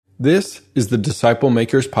This is the Disciple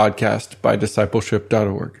Makers Podcast by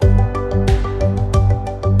Discipleship.org.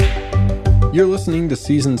 You're listening to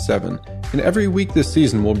Season 7, and every week this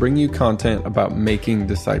season we'll bring you content about making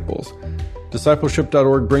disciples.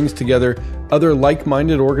 Discipleship.org brings together other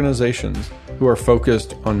like-minded organizations who are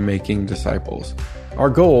focused on making disciples.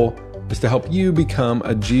 Our goal is to help you become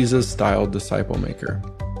a Jesus-style disciple maker.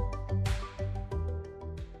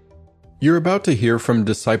 You're about to hear from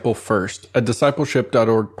Disciple First, a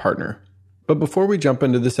Discipleship.org partner. But before we jump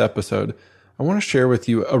into this episode, I want to share with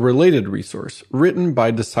you a related resource written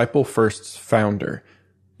by Disciple First's founder.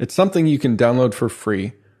 It's something you can download for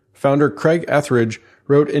free. Founder Craig Etheridge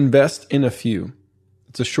wrote Invest in a Few.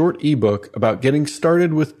 It's a short ebook about getting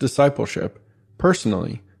started with discipleship,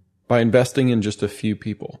 personally, by investing in just a few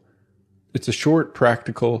people. It's a short,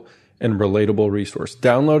 practical, and relatable resource.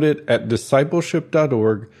 Download it at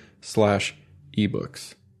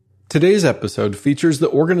discipleship.org/ebooks. Today's episode features the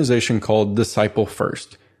organization called Disciple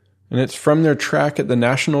First, and it's from their track at the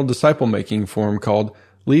National Disciple Making Forum called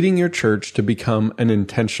Leading Your Church to Become an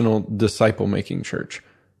Intentional Disciple Making Church.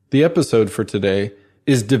 The episode for today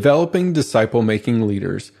is Developing Disciple Making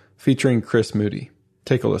Leaders, featuring Chris Moody.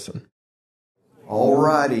 Take a listen.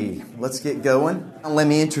 Alrighty, let's get going. Let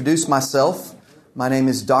me introduce myself. My name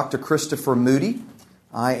is Dr. Christopher Moody.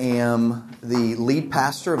 I am the lead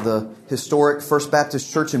pastor of the historic First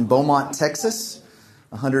Baptist Church in Beaumont, Texas,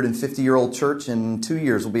 a 150-year-old church. In 2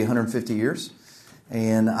 years will be 150 years.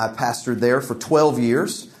 And I pastored there for 12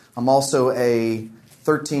 years. I'm also a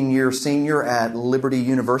 13-year senior at Liberty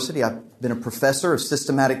University. I've been a professor of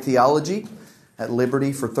systematic theology at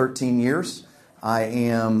Liberty for 13 years. I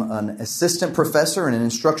am an assistant professor and an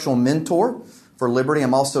instructional mentor for Liberty.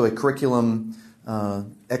 I'm also a curriculum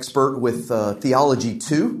expert with Theology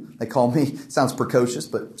 2. They call me, sounds precocious,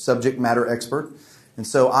 but subject matter expert. And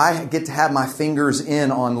so I get to have my fingers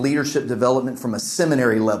in on leadership development from a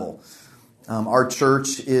seminary level. Our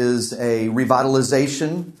church is a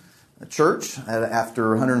revitalization church. After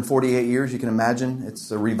 148 years, you can imagine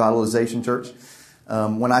it's a revitalization church.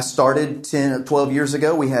 When I started 12 years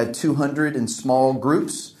ago, we had 200 in small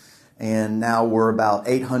groups, and now we're about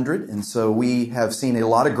 800. And so we have seen a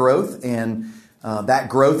lot of growth, and that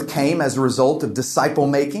growth came as a result of disciple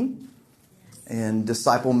making. And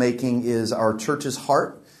disciple making is our church's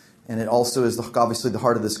heart, and it also is obviously the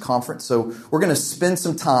heart of this conference. So we're going to spend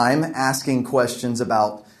some time asking questions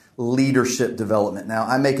about leadership development. Now,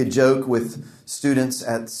 I make a joke with students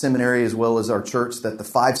at seminary as well as our church that the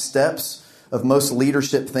 5 steps of most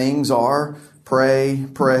leadership things are pray,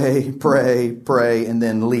 pray, pray, pray, and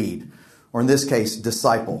then lead. Or in this case,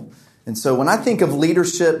 disciple. And so when I think of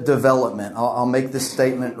leadership development, I'll make this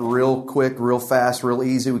statement real quick, real fast, real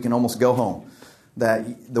easy. We can almost go home.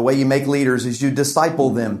 That the way you make leaders is you disciple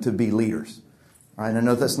them to be leaders. All right, I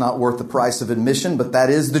know that's not worth the price of admission, but that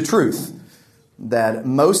is the truth. That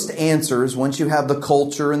most answers, once you have the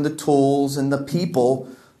culture and the tools and the people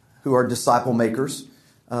who are disciple makers,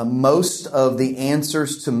 most of the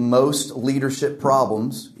answers to most leadership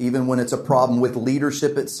problems, even when it's a problem with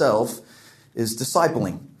leadership itself, is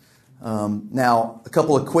discipling. Now, a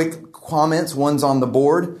couple of quick comments. One's on the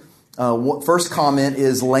board. First comment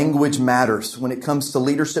is language matters. When it comes to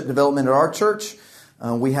leadership development at our church,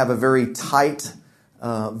 we have a very tight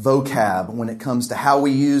vocab when it comes to how we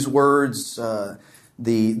use words,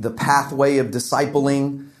 the pathway of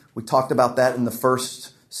discipling. We talked about that in the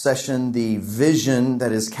first session. The vision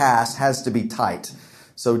that is cast has to be tight.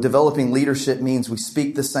 So developing leadership means we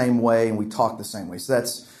speak the same way and we talk the same way. So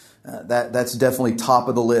that's definitely top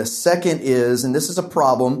of the list. Second is, and this is a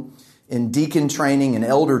problem in deacon training and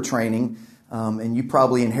elder training, and you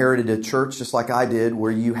probably inherited a church just like I did,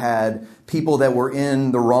 where you had people that were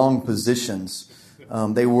in the wrong positions.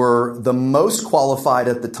 They were the most qualified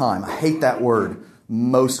at the time. I hate that word,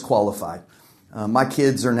 most qualified. My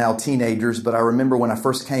kids are now teenagers, but I remember when I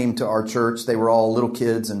first came to our church, they were all little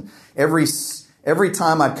kids, and every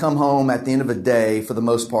time I'd come home at the end of a day, for the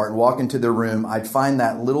most part, and walk into their room, I'd find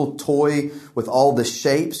that little toy with all the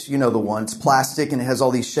shapes. You know the one. It's plastic and it has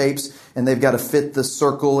all these shapes, and they've got to fit the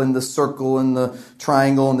circle and the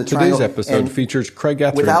triangle and the triangle. Today's episode features Craig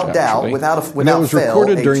Etheridge, without doubt, without fail, it was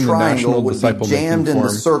recorded during the National would Disciple be jammed Making in the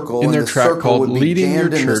Forum circle, in their and the track circle called would be Leading Your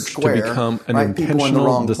jammed in the Church square, to Become an right? People in the Intentional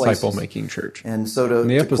wrong Disciple places. Making Church. And so And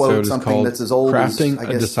the to episode quote is something called that's as old Crafting as, I a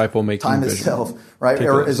guess, Disciple Making time Vision. itself, right?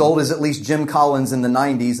 Or as old as at least Jim Collins in the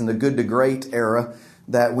 90s in the Good to Great era,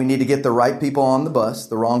 that we need to get the right people on the bus,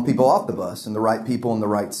 the wrong people off the bus, and the right people in the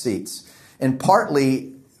right seats. And part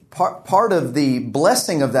of the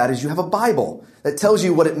blessing of that is you have a Bible that tells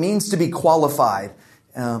you what it means to be qualified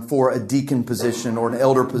for a deacon position or an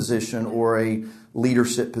elder position or a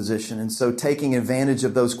leadership position. And so taking advantage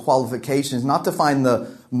of those qualifications, not to find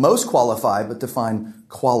the most qualified, but to find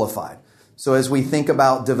qualified. So as we think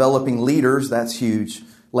about developing leaders, that's huge.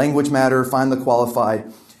 Language matter, find the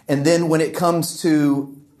qualified. And then when it comes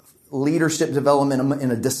to leadership development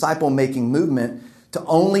in a disciple-making movement, to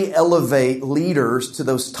only elevate leaders to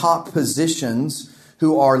those top positions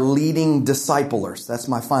who are leading disciplers. That's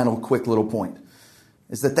my final quick little point,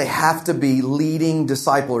 is that they have to be leading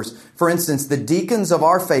disciplers. For instance, the deacons of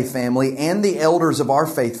our faith family and the elders of our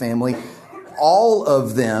faith family, all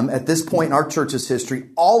of them, at this point in our church's history,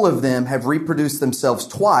 all of them have reproduced themselves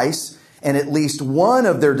twice, and at least one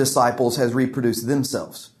of their disciples has reproduced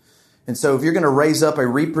themselves. And so if you're going to raise up a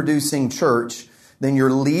reproducing church, then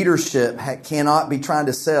your leadership cannot be trying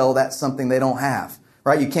to sell that's something they don't have,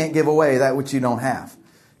 right? You can't give away that which you don't have.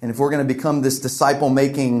 And if we're going to become this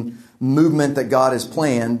disciple-making movement that God has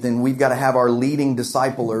planned, then we've got to have our leading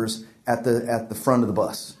disciplers at the front of the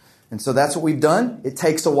bus. And so that's what we've done. It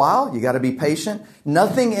takes a while. You got to be patient.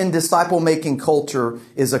 Nothing in disciple-making culture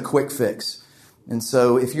is a quick fix. And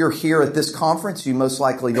so if you're here at this conference, you most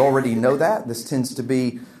likely already know that. This tends to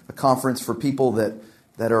be a conference for people that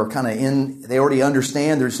are kind of they already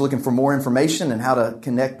understand. They're just looking for more information and how to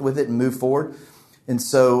connect with it and move forward. And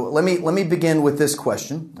so let me begin with this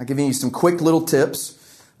question. I've given you some quick little tips.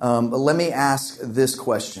 But let me ask this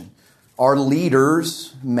question. Are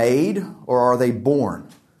leaders made or are they born?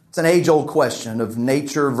 It's an age-old question of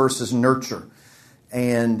nature versus nurture.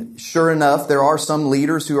 And sure enough, there are some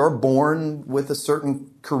leaders who are born with a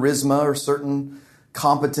certain charisma or certain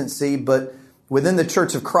competency, but within the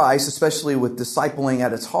Church of Christ, especially with discipling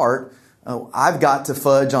at its heart, I've got to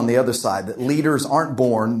fudge on the other side, that leaders aren't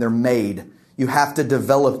born, they're made. You have to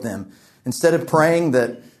develop them. Instead of praying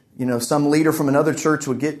that, some leader from another church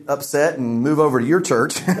would get upset and move over to your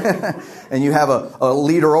church, and you have a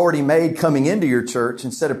leader already made coming into your church,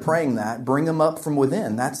 instead of praying that, bring them up from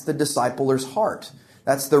within. That's the discipler's heart.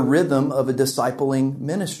 That's the rhythm of a discipling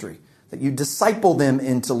ministry, that you disciple them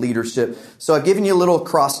into leadership. So I've given you a little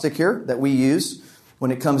acrostic here that we use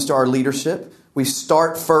when it comes to our leadership. We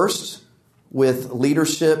start first with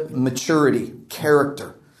leadership maturity,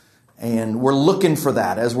 character. And we're looking for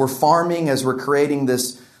that. As we're farming, as we're creating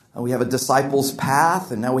this, we have a disciples path,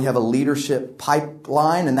 and now we have a leadership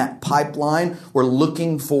pipeline. And that pipeline, we're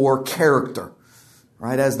looking for character.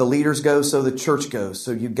 Right? As the leaders go, so the church goes. So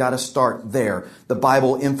you've got to start there. The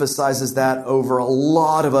Bible emphasizes that over a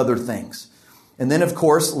lot of other things. And then, of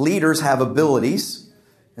course, leaders have abilities.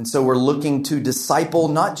 And so we're looking to disciple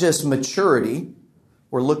not just maturity.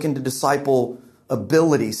 We're looking to disciple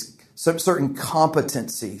abilities, certain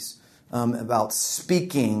competencies about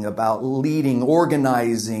speaking, about leading,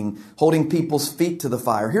 organizing, holding people's feet to the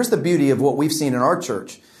fire. Here's the beauty of what we've seen in our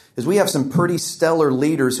church. Is we have some pretty stellar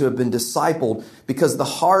leaders who have been discipled, because the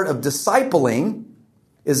heart of discipling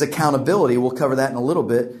is accountability. We'll cover that in a little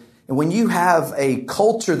bit. And when you have a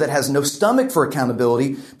culture that has no stomach for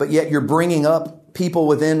accountability, but yet you're bringing up people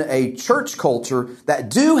within a church culture that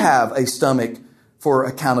do have a stomach for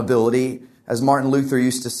accountability, as Martin Luther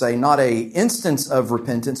used to say, not a instance of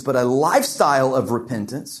repentance, but a lifestyle of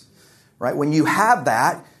repentance, right? When you have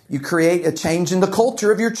that, you create a change in the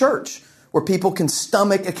culture of your church, where people can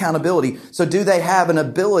stomach accountability. So do they have an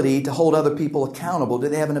ability to hold other people accountable? Do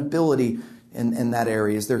they have an ability in that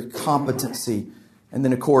area? Is there competency? And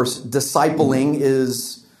then, of course, discipling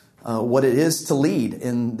is what it is to lead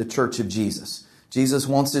in the church of Jesus. Jesus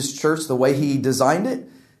wants His church the way He designed it,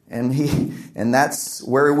 and that's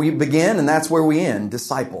where we begin and that's where we end,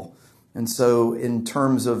 disciple. And so in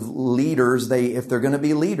terms of leaders, if they're going to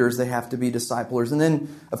be leaders, they have to be disciplers. And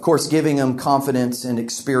then, of course, giving them confidence and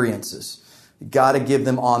experiences. You got to give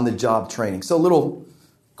them on-the-job training. So a little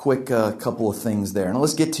quick couple of things there. Now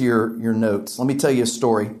let's get to your notes. Let me tell you a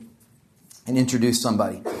story and introduce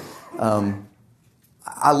somebody.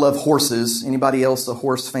 I love horses. Anybody else a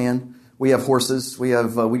horse fan? We have horses. We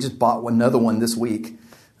just bought another one this week.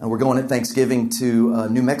 We're going at Thanksgiving to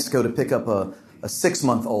New Mexico to pick up a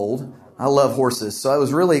 6-month-old. I love horses. So I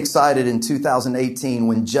was really excited in 2018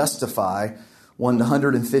 when Justify won the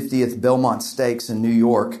 150th Belmont Stakes in New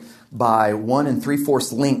York by 1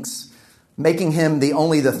 3/4 lengths, making him the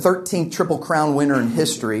 13th Triple Crown winner in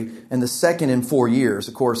history and the second in 4 years.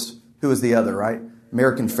 Of course, who was the other, right?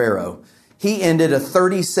 American Pharoah. He ended a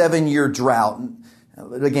 37-year drought.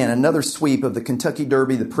 Again, another sweep of the Kentucky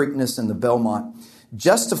Derby, the Preakness, and the Belmont.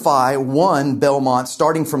 Justify won Belmont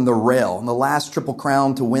starting from the rail. And the last Triple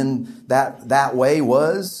Crown to win that way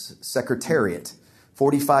was Secretariat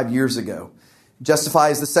 45 years ago. Justify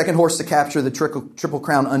is the second horse to capture the Triple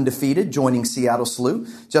Crown undefeated, joining Seattle Slew.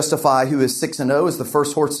 Justify, who is 6-0, is the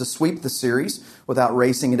first horse to sweep the series without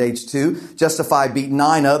racing at age 2. Justify beat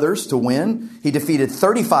 9 others to win. He defeated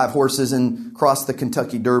 35 horses and crossed the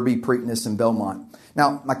Kentucky Derby, Preakness, and Belmont.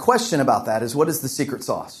 Now, my question about that is, what is the secret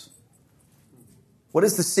sauce? What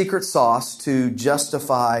is the secret sauce to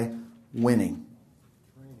Justify winning?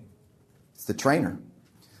 It's the trainer.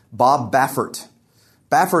 Bob Baffert.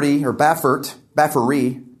 Baffert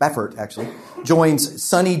actually, joins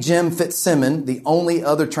Sonny Jim Fitzsimmons, the only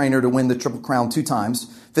other trainer to win the Triple Crown 2 times.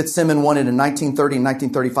 Fitzsimmons won it in 1930 and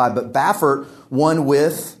 1935, but Baffert won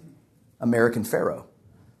with American Pharoah.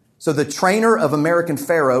 So the trainer of American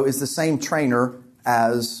Pharoah is the same trainer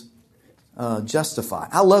as Justify.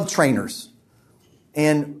 I love trainers.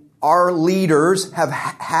 And our leaders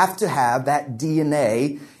have to have that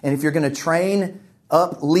DNA. And if you're going to train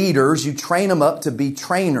up leaders, you train them up to be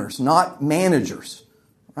trainers, not managers,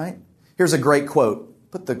 right? Here's a great quote.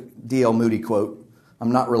 Put the D.L. Moody quote. I'm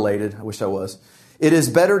not related. I wish I was. It is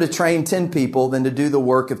better to train 10 people than to do the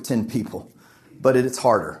work of 10 people, but it's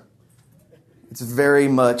harder. It's very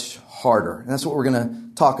much harder. And that's what we're going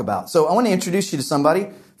to talk about. So I want to introduce you to somebody.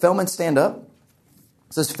 Feldman, stand up.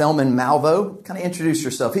 This is Feldman Malvo. Kind of introduce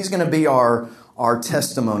yourself. He's going to be our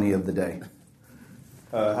testimony of the day.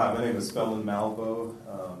 Hi, my name is Feldman Malvo.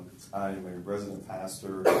 I am a resident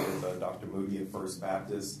pastor with Dr. Moody at First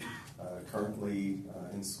Baptist, currently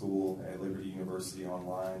in school at Liberty University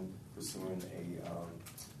online, pursuing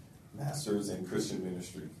a master's in Christian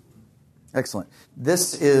ministry. Excellent.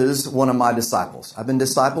 This is one of my disciples. I've been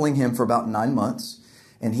discipling him for about 9 months,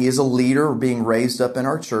 and he is a leader being raised up in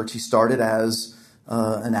our church. He started as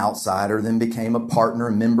an outsider, then became a partner,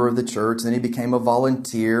 a member of the church, then he became a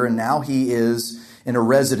volunteer, and now he is in a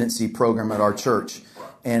residency program at our church.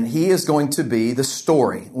 And he is going to be the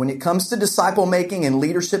story. When it comes to disciple making and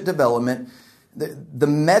leadership development, the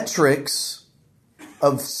metrics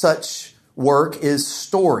of such work is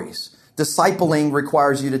stories. Discipling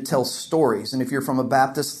requires you to tell stories. And if you're from a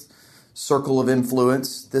Baptist circle of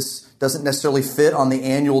influence, this doesn't necessarily fit on the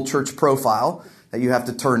annual church profile that you have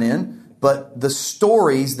to turn in. But the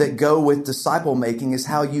stories that go with disciple making is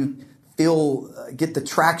how you get the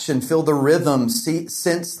traction, feel the rhythm,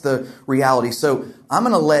 sense the reality. So I'm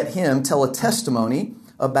going to let him tell a testimony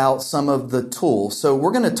about some of the tools. So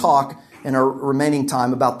we're going to talk in our remaining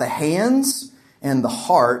time about the hands and the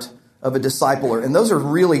heart of a discipler. And those are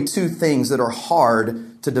really 2 things that are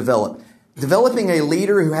hard to develop. Developing a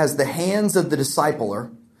leader who has the hands of the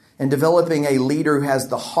discipler and developing a leader who has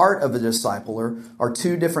the heart of a discipler are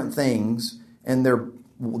 2 different things, and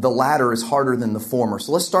the latter is harder than the former.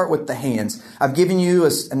 So let's start with the hands. I've given you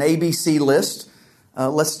an ABC list.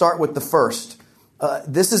 Let's start with the first.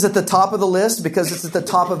 This is at the top of the list because it's at the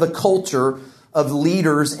top of the culture of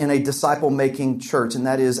leaders in a disciple-making church, and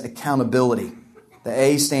that is accountability. The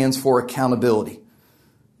A stands for accountability.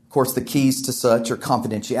 Of course, the keys to such are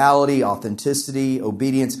confidentiality, authenticity,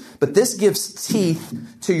 obedience. But this gives teeth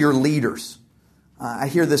to your leaders. I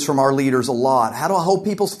hear this from our leaders a lot. How do I hold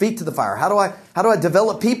people's feet to the fire? How do I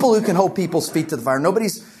develop people who can hold people's feet to the fire?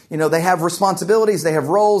 Nobody's, they have responsibilities, they have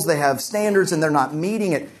roles, they have standards, and they're not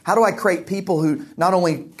meeting it. How do I create people who not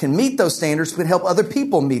only can meet those standards, but help other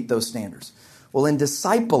people meet those standards? Well, in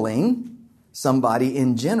discipling somebody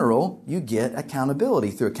in general, you get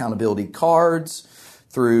accountability through accountability cards,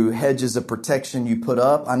 through hedges of protection you put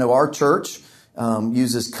up. I know our church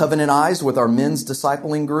uses covenant eyes with our men's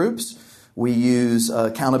discipling groups. We use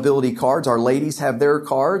accountability cards. Our ladies have their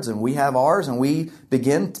cards and we have ours, and we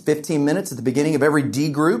begin 15 minutes at the beginning of every D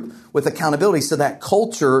group with accountability. So that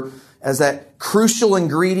culture, as that crucial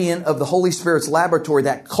ingredient of the Holy Spirit's laboratory,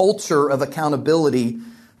 that culture of accountability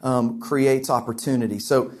creates opportunity.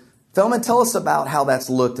 So Feldman, tell us about how that's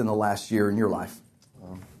looked in the last year in your life.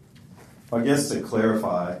 I guess to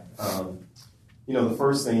clarify, the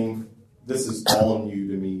first thing, this is all new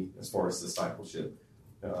to me as far as discipleship.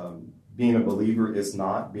 Being a believer is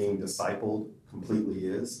not. Being discipled completely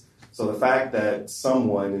is. So the fact that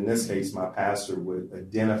someone, in this case my pastor, would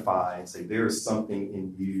identify and say there is something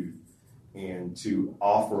in you, and to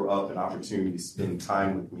offer up an opportunity to spend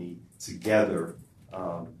time with me together,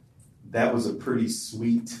 that was a pretty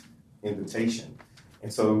sweet invitation.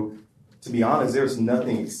 And so, to be honest, there's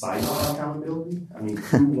nothing exciting about accountability. I mean,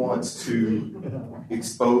 who wants to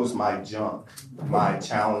expose my junk, my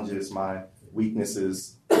challenges, my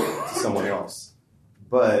weaknesses to someone else?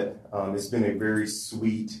 But it's been a very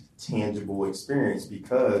sweet, tangible experience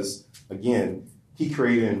because, again, he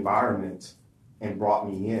created an environment and brought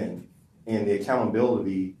me in. And the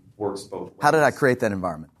accountability works both ways. How did I create that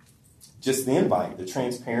environment? Just the invite, the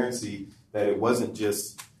transparency. that it wasn't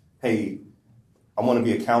just, hey, I want to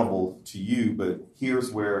be accountable to you, but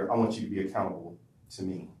here's where I want you to be accountable to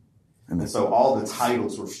me. Amen. And so all the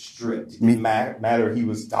titles were stripped. It didn't matter he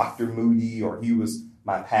was Dr. Moody or he was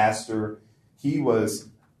my pastor. He was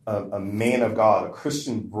a man of God, a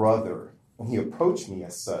Christian brother, and he approached me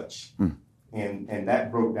as such. And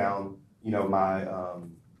that broke down, my,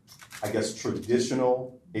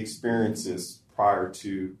 traditional experiences prior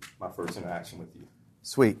to my first interaction with you.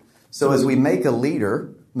 Sweet. So as we make a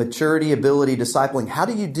leader, maturity, ability, discipling, how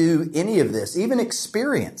do you do any of this? Even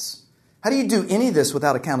experience. How do you do any of this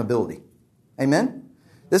without accountability? Amen?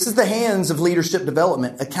 This is the hands of leadership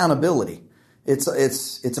development, accountability. It's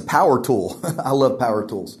a power tool. I love power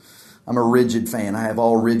tools. I'm a Rigid fan. I have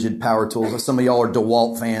all Rigid power tools. Some of y'all are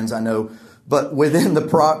DeWalt fans, I know. But within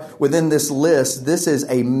this list, this is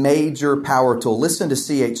a major power tool. Listen to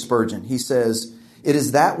C.H. Spurgeon. He says, "It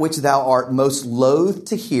is that which thou art most loath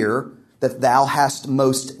to hear that thou hast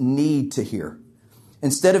most need to hear.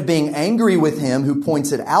 Instead of being angry with him who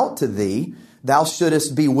points it out to thee, thou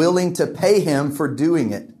shouldest be willing to pay him for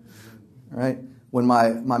doing it." Right? When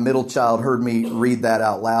my middle child heard me read that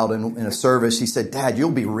out loud in a service, he said, "Dad,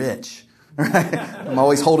 you'll be rich." Right? I'm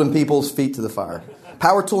always holding people's feet to the fire.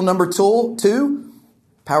 Power tool number two,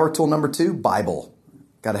 Bible.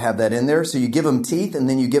 Got to have that in there. So you give them teeth and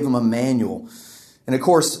then you give them a manual. And of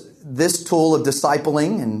course, this tool of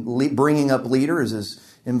discipling and bringing up leaders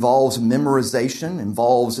involves memorization,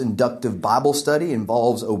 involves inductive Bible study,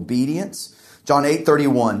 involves obedience. John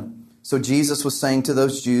 8:31. So Jesus was saying to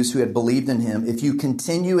those Jews who had believed in him, "If you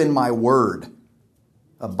continue in my word,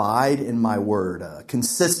 abide in my word,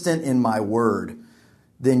 consistent in my word,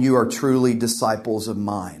 then you are truly disciples of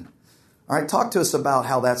mine." All right, talk to us about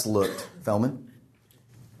how that's looked, Feldman.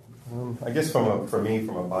 I guess for me,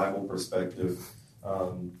 from a Bible perspective,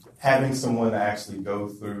 having someone actually go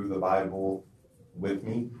through the Bible with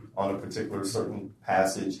me on a particular certain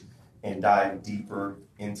passage and dive deeper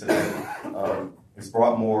into that, it's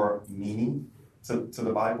brought more meaning to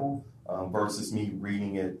the Bible versus me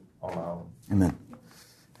reading it on my own. Amen.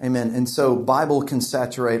 Amen. And so Bible can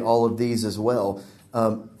saturate all of these as well.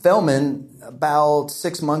 Feldman, about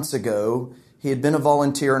 6 months ago, he had been a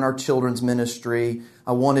volunteer in our children's ministry.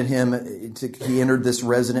 I wanted him he entered this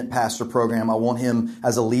resident pastor program. I want him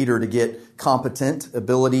as a leader to get competent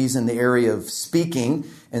abilities in the area of speaking.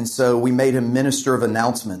 And so we made him minister of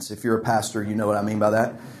announcements. If you're a pastor, you know what I mean by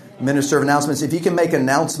that. Minister of announcements. If you can make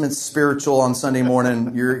announcements spiritual on Sunday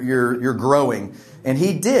morning, you're growing. And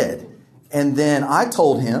he did. And then I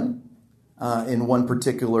told him, in one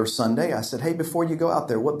particular Sunday, I said, "Hey, before you go out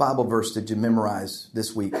there, what Bible verse did you memorize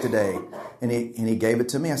this week, today?" And he gave it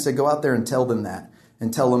to me. I said, "Go out there and tell them that,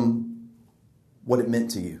 and tell them what it meant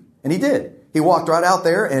to you." And he did. He walked right out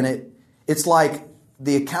there, and it's like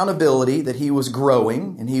the accountability that he was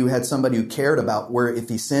growing, and he had somebody who cared about where if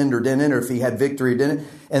he sinned or didn't, or if he had victory or didn't,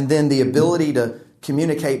 and then the ability to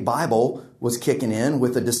communicate Bible was kicking in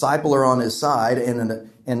with a discipler on his side,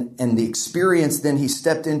 and the experience, then he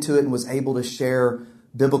stepped into it and was able to share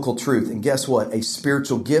biblical truth. And guess what? A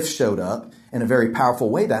spiritual gift showed up in a very powerful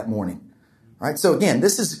way that morning. All right. So again,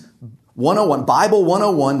 this is 101, Bible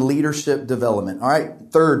 101, leadership development. All right.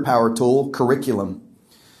 Third power tool, curriculum.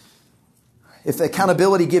 If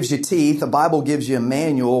accountability gives you teeth, the Bible gives you a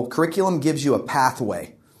manual, curriculum gives you a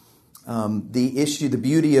pathway. The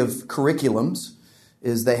beauty of curriculums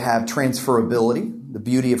is they have transferability. The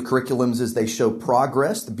beauty of curriculums is they show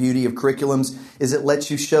progress. The beauty of curriculums is it lets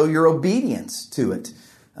you show your obedience to it.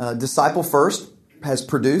 Disciple First has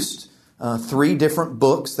produced 3 different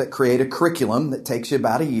books that create a curriculum that takes you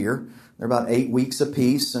about a year. They're about 8 weeks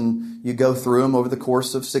apiece, and you go through them over the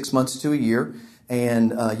course of 6 months to a year,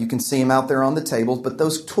 and you can see them out there on the tables. But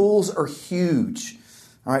those tools are huge.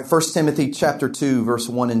 All right, 1 Timothy chapter 2, verse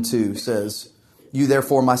 1 and 2 says, "You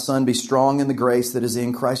therefore, my son, be strong in the grace that is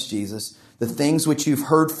in Christ Jesus. The things which you've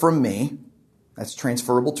heard from me," that's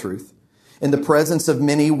transferable truth, "in the presence of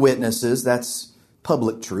many witnesses," that's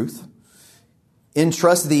public truth,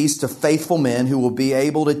 "entrust these to faithful men who will be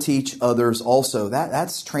able to teach others also."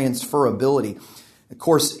 That's transferability. Of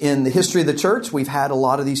course, in the history of the church, we've had a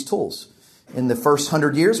lot of these tools. In the first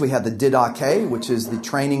 100 years, we had the Didache, which is the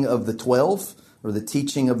training of the 12, or the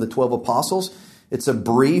teaching of the 12 apostles. It's a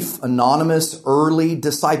brief, anonymous, early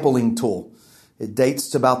discipling tool. It dates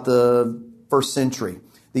to about the 1st century.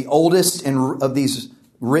 The oldest of these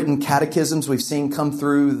written catechisms we've seen come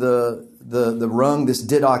through the rung, this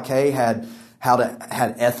Didache, had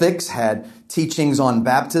ethics, had teachings on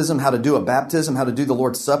baptism, how to do a baptism, how to do the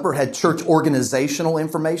Lord's Supper, had church organizational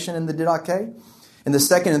information in the Didache. In the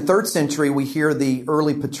 2nd and 3rd century, we hear the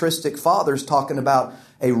early patristic fathers talking about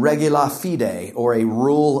a regula fide, or a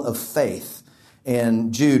rule of faith.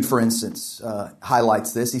 And Jude, for instance,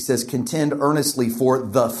 highlights this. He says, contend earnestly for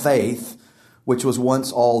the faith, which was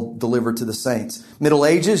once all delivered to the saints. Middle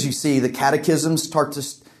Ages, you see the catechisms start to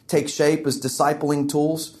take shape as discipling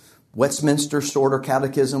tools. Westminster Shorter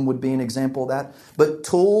Catechism would be an example of that. But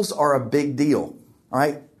tools are a big deal. All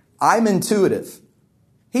right? I'm intuitive.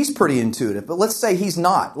 He's pretty intuitive, but let's say he's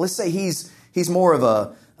not. Let's say he's more of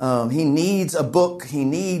a, he needs a book. He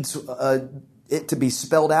needs it to be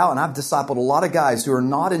spelled out. And I've discipled a lot of guys who are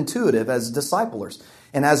not intuitive as disciplers.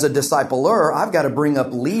 And as a discipler, I've got to bring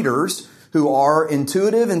up leaders who are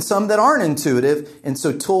intuitive and some that aren't intuitive. And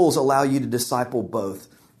so tools allow you to disciple both.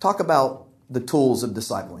 Talk about the tools of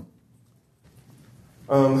discipling.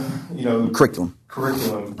 Curriculum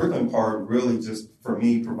part really just, for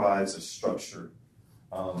me, provides a structure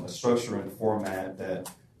and format that,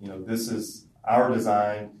 this is, our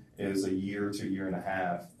design is a year to a year and a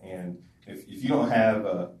half. And if you don't have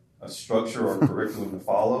a structure or curriculum to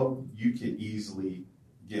follow, you could easily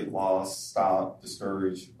get lost, stop,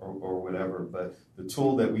 discouraged, or whatever. But the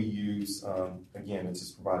tool that we use, again, it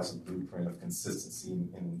just provides a blueprint of consistency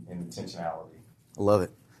and intentionality. I love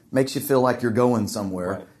it. Makes you feel like you're going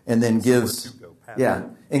somewhere, right. And then gives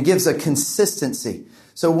a consistency.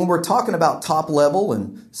 So when we're talking about top level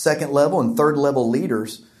and second level and third level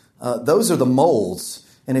leaders, those are the molds.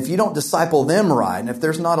 And if you don't disciple them right, and if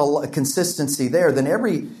there's not a consistency there, then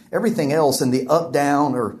everything else in the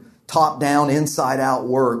up-down or top-down, inside-out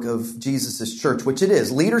work of Jesus' church, which it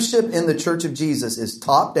is. Leadership in the church of Jesus is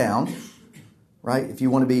top-down, right? If you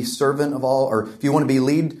want to be servant of all, or if you want to be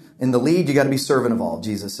lead in the lead, you got to be servant of all,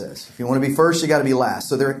 Jesus says. If you want to be first, you got to be last.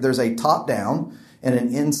 So there's a top-down and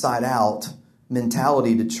an inside-out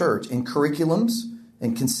mentality to church. And curriculums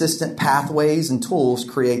and consistent pathways and tools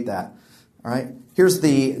create that. All right. Here's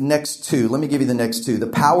the next two. Let me give you the next two. The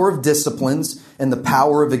power of disciplines and the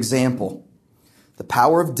power of example. The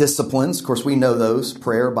power of disciplines, of course, we know those.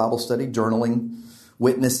 Prayer, Bible study, journaling,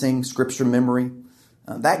 witnessing, scripture memory.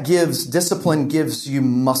 Discipline gives you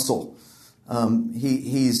muscle.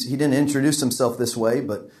 He didn't introduce himself this way,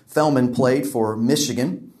 but Feldman played for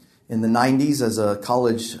Michigan in the 90s as a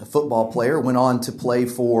college football player. Went on to play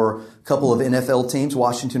for a couple of NFL teams,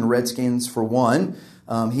 Washington Redskins for one.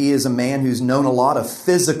 He is a man who's known a lot of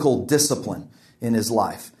physical discipline in his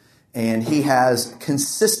life. And he has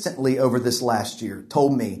consistently over this last year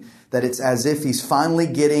told me that it's as if he's finally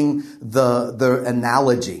getting the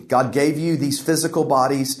analogy. God gave you these physical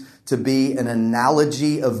bodies to be an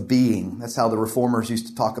analogy of being. That's how the reformers used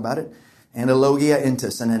to talk about it. Analogia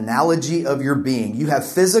entis, an analogy of your being. You have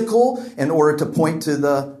physical in order to point to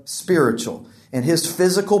the spiritual. And his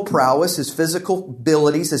physical prowess, his physical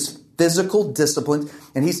abilities, his physical discipline.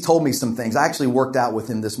 And he's told me some things. I actually worked out with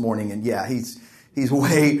him this morning. And yeah, he's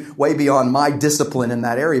way beyond my discipline in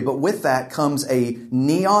that area. But with that comes a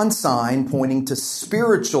neon sign pointing to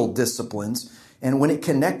spiritual disciplines. And when it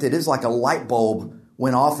connected, it's like a light bulb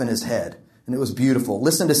went off in his head. And it was beautiful.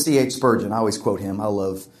 Listen to C.H. Spurgeon. I always quote him. I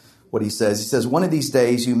love what he says. He says, one of these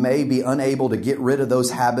days you may be unable to get rid of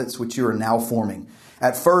those habits which you are now forming.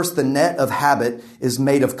 At first, the net of habit is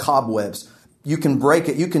made of cobwebs. You can break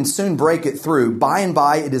it. You can soon break it through. By and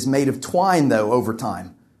by, it is made of twine, though, over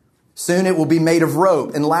time. Soon it will be made of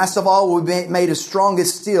rope. And last of all, it will be made as strong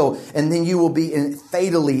as steel. And then you will be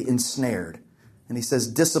fatally ensnared. And he says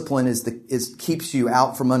discipline keeps you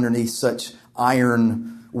out from underneath such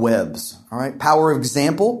iron webs. All right. Power of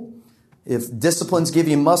example. If disciplines give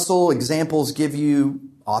you muscle, examples give you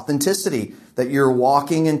authenticity. That you're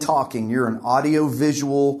walking and talking. You're an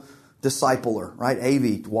audio-visual discipler, right?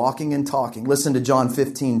 AV, walking and talking. Listen to John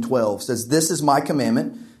 15:12. It says, this is my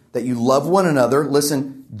commandment, that you love one another.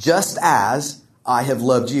 Listen, just as I have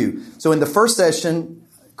loved you. So in the first session,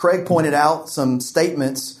 Craig pointed out some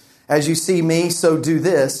statements. As you see me, so do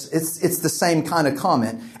this. It's the same kind of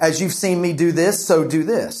comment. As you've seen me do this, so do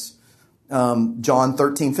this. John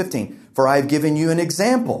 13:15. For I have given you an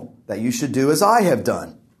example that you should do as I have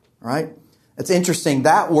done. Right? It's interesting.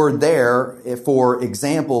 That word there for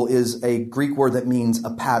example is a Greek word that means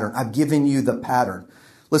a pattern. I've given you the pattern.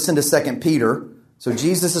 Listen to 2 Peter. So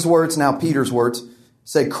Jesus' words, now Peter's words,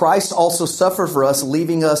 say, Christ also suffered for us,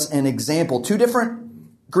 leaving us an example. Two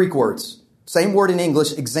different Greek words. Same word in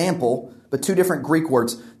English, example, but two different Greek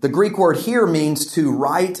words. The Greek word here means to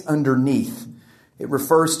write underneath. It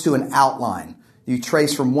refers to an outline. You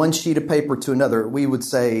trace from one sheet of paper to another. We would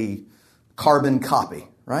say carbon copy,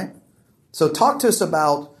 right? So talk to us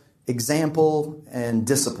about example and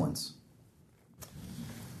disciplines.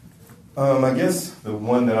 I guess the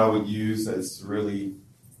one that I would use that's really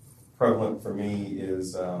prevalent for me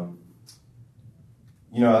is, as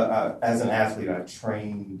an athlete, I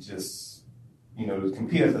train just, to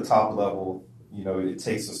compete at the top level, it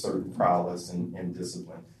takes a certain prowess and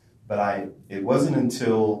discipline. But it wasn't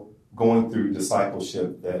until going through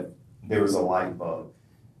discipleship that there was a light bulb.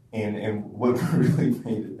 And what really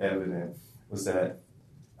made it evident was that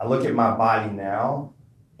I look at my body now,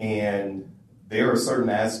 and there are certain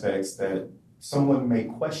aspects that someone may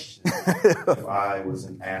question if I was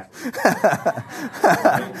an athlete.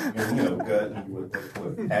 And, gut and what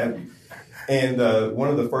have you. And one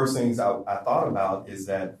of the first things I thought about is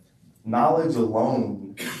that knowledge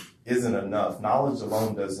alone isn't enough. Knowledge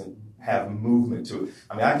alone doesn't have movement to it.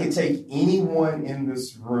 I mean, I can take anyone in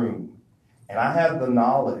this room, and I have the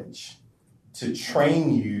knowledge to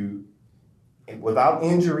train you without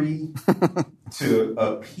injury to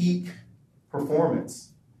a peak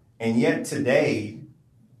performance. And yet today,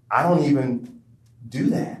 I don't even do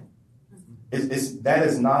that. That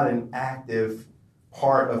is not an active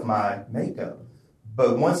part of my makeup.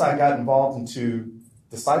 But once I got involved into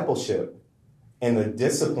discipleship and the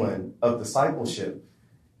discipline of discipleship,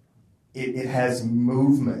 it has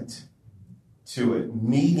movement to it,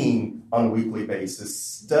 meeting on a weekly basis,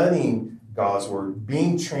 studying God's word,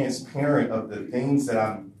 being transparent of the things that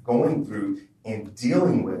I'm going through and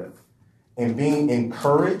dealing with, and being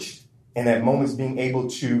encouraged, and at moments being able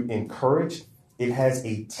to encourage. It has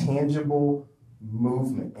a tangible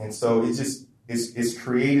movement. And so it's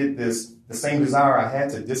created the same desire I had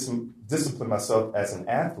to discipline myself as an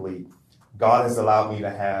athlete. God has allowed me to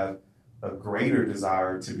have a greater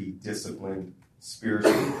desire to be disciplined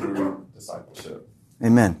spiritually through discipleship.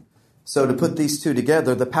 Amen. So to put these two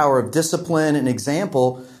together, the power of discipline and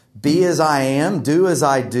example, be as I am, do as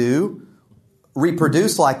I do,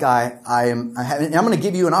 reproduce like I am. And I'm going to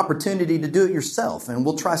give you an opportunity to do it yourself, and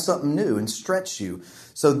we'll try something new and stretch you.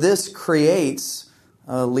 So this creates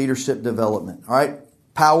leadership development. All right.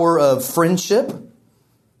 Power of friendship.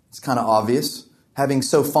 It's kind of obvious. Having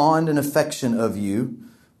so fond an affection of you.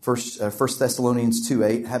 First Thessalonians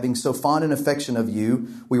 2:8. Having so fond an affection of you,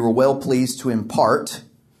 we were well pleased to impart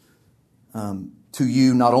to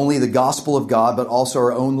you not only the gospel of God, but also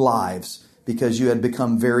our own lives, because you had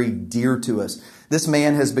become very dear to us. This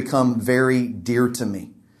man has become very dear to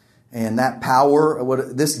me. And that power,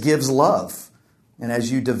 this gives love. And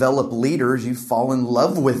as you develop leaders, you fall in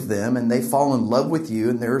love with them, and they fall in love with you,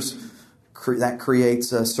 and that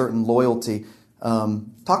creates a certain loyalty.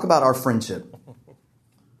 Talk about our friendship.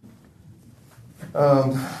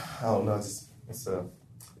 I don't know. It's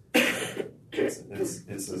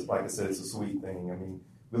like I said, it's a sweet thing. I mean,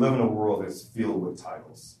 we live in a world that's filled with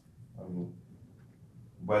titles. I mean,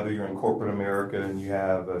 whether you're in corporate America and you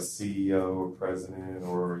have a CEO or president,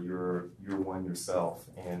 or you're one yourself,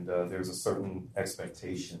 and there's a certain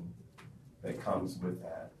expectation that comes with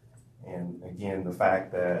that. And again, the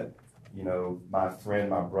fact that, my friend,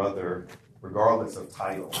 my brother, regardless of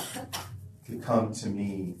title, could come to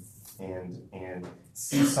me and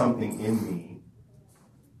see something in me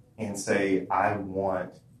and say, I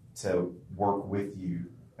want to work with you,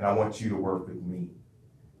 and I want you to work with me.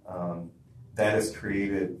 That has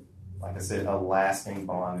created, like I said, a lasting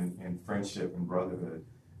bond in friendship and brotherhood.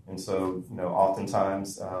 And so,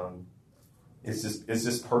 oftentimes it's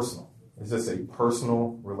just personal. It's just a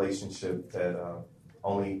personal relationship that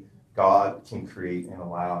only God can create and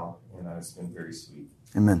allow. And it's been very sweet.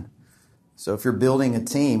 Amen. So if you're building a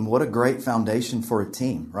team, what a great foundation for a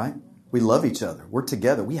team, right? We love each other. We're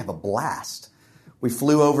together. We have a blast. We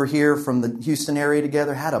flew over here from the Houston area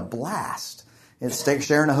together, had a blast. And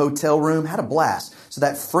sharing a hotel room, had a blast. So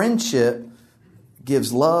that friendship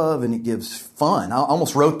gives love and it gives fun. I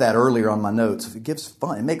almost wrote that earlier on my notes. It gives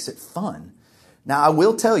fun. It makes it fun. Now, I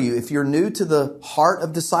will tell you, if you're new to the heart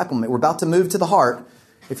of disciplement, we're about to move to the heart.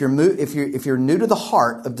 If you're new to the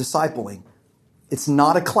heart of discipling, it's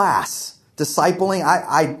not a class. Discipling,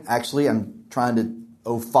 I'm trying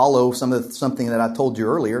to follow something that I told you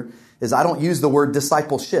earlier, is I don't use the word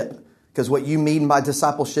discipleship. Because what you mean by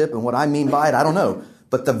discipleship and what I mean by it, I don't know.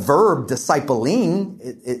 But the verb discipling,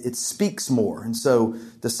 it speaks more. And so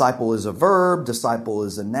disciple is a verb, disciple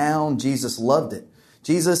is a noun. Jesus loved it.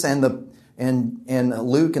 Jesus and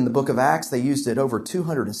Luke in the book of Acts, they used it over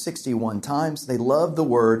 261 times. They loved the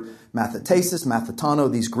word mathetesis,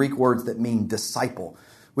 mathetano, these Greek words that mean disciple.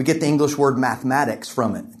 We get the English word mathematics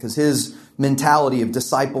from it because his mentality of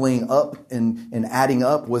discipling up and adding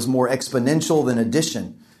up was more exponential than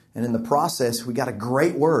addition. And in the process, we got a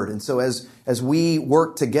great word. And so as we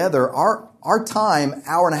work together, our time,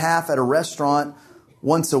 hour and a half at a restaurant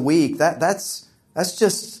once a week, that's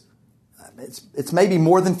just it's maybe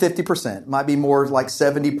more than 50%. It might be more like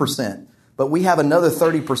 70%. But we have another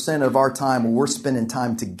 30% of our time where we're spending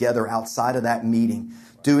time together outside of that meeting,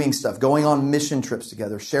 doing stuff, going on mission trips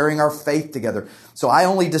together, sharing our faith together. So I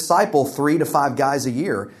only disciple 3 to 5 guys a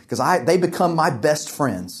year because they become my best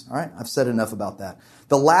friends. All right, I've said enough about that.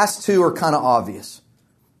 The last 2 are kind of obvious,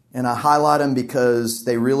 and I highlight them because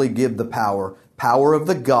they really give the power of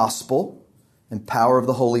the gospel and power of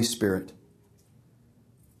the Holy Spirit.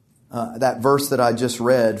 That verse that I just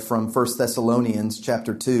read from 1 Thessalonians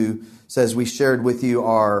chapter 2 says we shared with you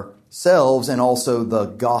ourselves and also the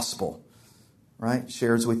gospel. Right?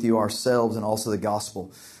 Shares with you ourselves and also the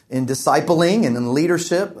gospel. In discipling and in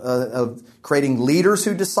leadership, of creating leaders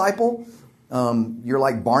who disciple, you're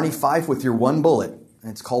like Barney Fife with your one bullet.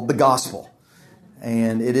 It's called the gospel.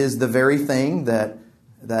 And it is the very thing that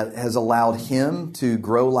has allowed him to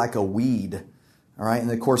grow like a weed. All right?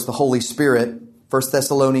 And of course, the Holy Spirit, 1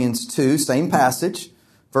 Thessalonians 2, same passage,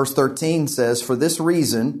 verse 13 says, "For this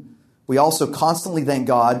reason, we also constantly thank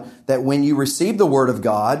God that when you received the word of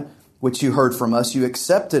God, which you heard from us, you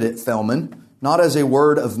accepted it, Felman, not as a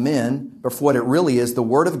word of men, but for what it really is, the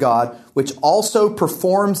word of God, which also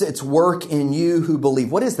performs its work in you who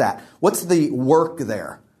believe." What is that? What's the work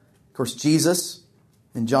there? Of course, Jesus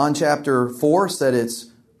in John chapter 4 said it's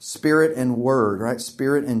spirit and word, right?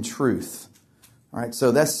 Spirit and truth. All right,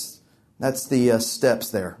 so that's the steps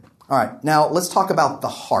there. All right, now let's talk about the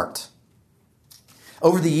heart.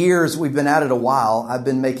 Over the years, we've been at it a while. I've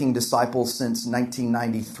been making disciples since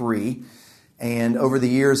 1993. And over the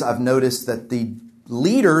years, I've noticed that the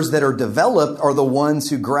leaders that are developed are the ones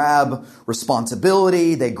who grab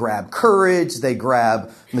responsibility, they grab courage, they grab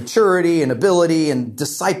maturity and ability and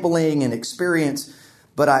discipling and experience.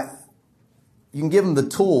 But you can give them the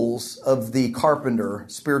tools of the carpenter,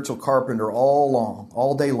 spiritual carpenter,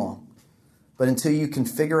 all day long. But until you can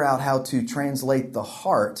figure out how to translate the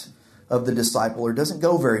heart of the discipler, doesn't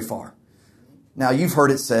go very far. Now, you've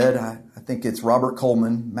heard it said, I think it's Robert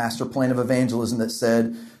Coleman, Master Plan of Evangelism, that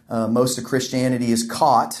said most of Christianity is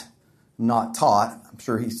caught, not taught. I'm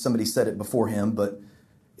sure somebody said it before him, but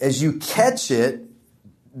as you catch it,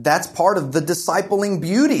 that's part of the discipling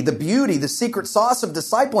beauty. The secret sauce of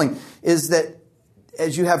discipling is that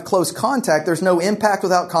as you have close contact, there's no impact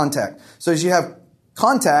without contact. So as you have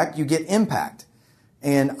contact, you get impact.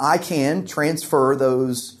 And I can transfer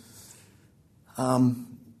those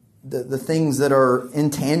the things that are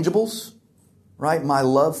intangibles, right? My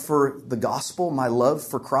love for the gospel, my love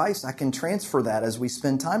for Christ, I can transfer that as we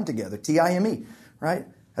spend time together. T-I-M-E, right?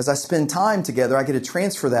 As I spend time together, I get to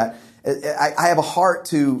transfer that. I have a heart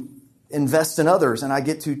to invest in others, and I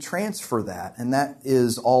get to transfer that, and that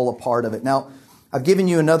is all a part of it. Now, I've given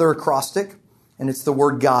you another acrostic, and it's the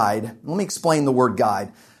word guide. Let me explain the word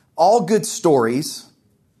guide. All good stories,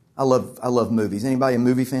 I love movies. Anybody a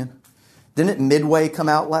movie fan? Didn't Midway come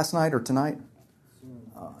out last night or tonight?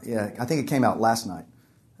 Yeah, I think it came out last night.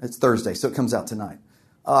 It's Thursday, so it comes out tonight.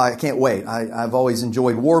 I can't wait. I've always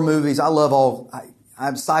enjoyed war movies. I'm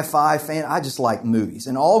a sci-fi fan. I just like movies.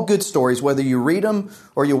 And all good stories, whether you read them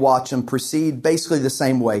or you watch them, proceed basically the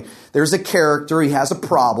same way. There's a character. He has a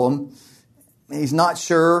problem. He's not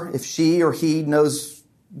sure if she or he knows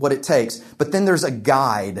what it takes. But then there's a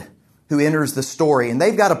guide who enters the story, and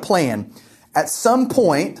they've got a plan. At some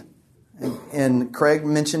point, and Craig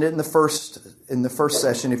mentioned it in the first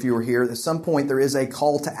session, if you were here, at some point there is a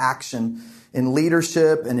call to action in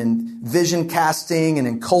leadership and in vision casting and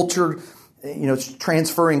in culture,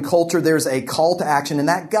 transferring culture. There's a call to action, and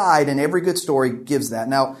that guide in every good story gives that.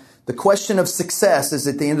 Now, the question of success is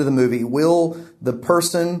at the end of the movie. Will the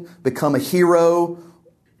person become a hero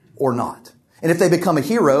or not? And if they become a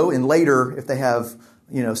hero, and later, if they have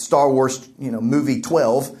Star Wars, movie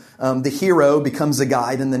 12, the hero becomes a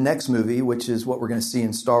guide in the next movie, which is what we're going to see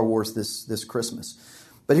in Star Wars this Christmas.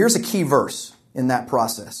 But here's a key verse in that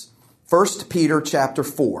process. 1 Peter chapter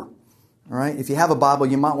 4. All right. If you have a Bible,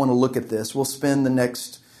 you might want to look at this. We'll spend the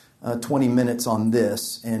next 20 minutes on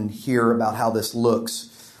this and hear about how this looks.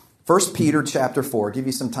 1 Peter chapter 4. I'll give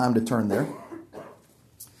you some time to turn there.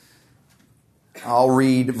 I'll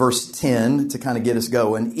read verse 10 to kind of get us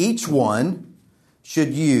going. Each one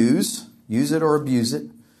should use it or abuse it,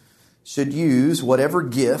 should use whatever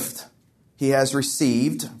gift he has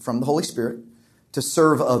received from the Holy Spirit to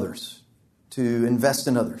serve others, to invest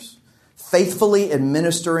in others, faithfully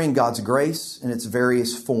administering God's grace in its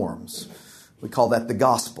various forms. We call that the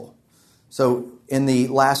gospel. So in the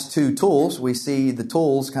last 2 tools, we see the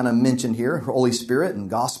tools kind of mentioned here, Holy Spirit and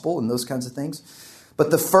gospel and those kinds of things.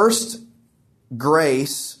 But the first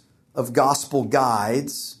grace of gospel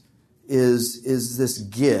guides is this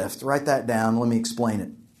gift. Write that down. Let me explain it.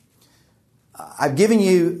 I've given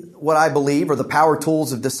you what I believe are the power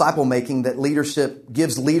tools of disciple making that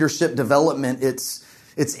gives leadership development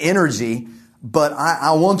its energy. But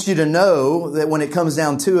I want you to know that when it comes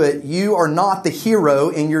down to it, you are not the hero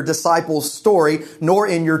in your disciples' story, nor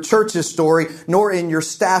in your church's story, nor in your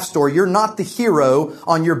staff story. You're not the hero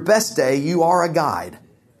on your best day. You are a guide,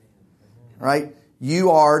 right?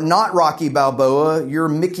 You are not Rocky Balboa. You're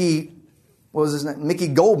Mickey, what was his name? Mickey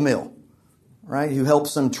Goldmill, right? Who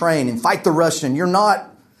helps them train and fight the Russian. You're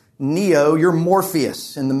not Neo. You're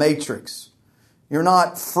Morpheus in the Matrix. You're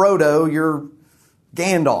not Frodo. You're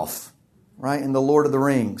Gandalf, right, in The Lord of the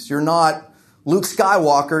Rings. You're not Luke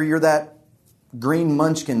Skywalker. You're that green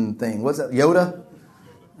munchkin thing. What's that? Yoda?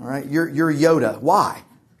 All right, you're Yoda. Why?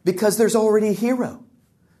 Because there's already a hero.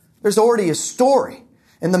 There's already a story.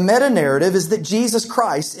 And the meta-narrative is that Jesus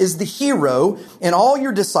Christ is the hero in all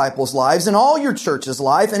your disciples' lives, in all your church's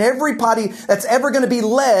life, and everybody that's ever going to be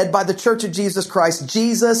led by the Church of Jesus Christ.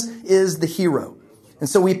 Jesus is the hero. And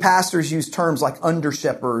so we pastors use terms like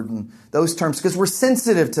under-shepherd and those terms because we're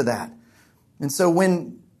sensitive to that. And so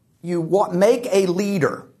when you make a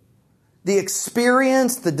leader, the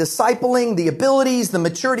experience, the discipling, the abilities, the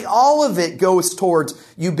maturity, all of it goes towards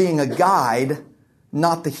you being a guide,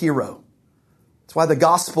 not the hero. That's why the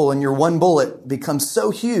gospel in your one bullet becomes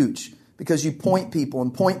so huge, because you point people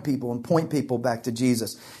and point people and point people back to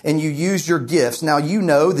Jesus. And you use your gifts. Now you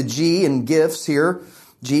know the G in gifts here,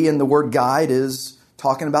 G in the word guide is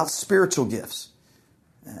talking about spiritual gifts.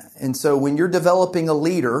 And so when you're developing a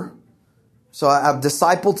leader, so I've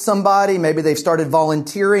discipled somebody, maybe they've started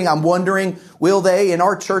volunteering. I'm wondering, will they in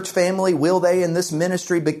our church family, will they in this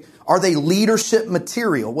ministry, are they leadership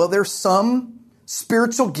material? Well, there's some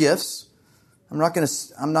spiritual gifts. I'm not going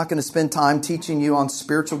to spend time teaching you on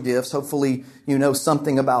spiritual gifts. Hopefully you know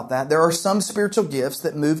something about that. There are some spiritual gifts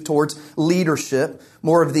that move towards leadership,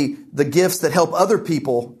 more of the gifts that help other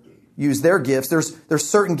people use their gifts. There's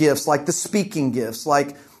certain gifts like the speaking gifts,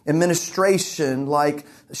 like administration, like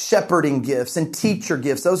shepherding gifts and teacher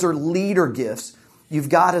gifts. Those are leader gifts. You've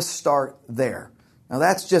got to start there. Now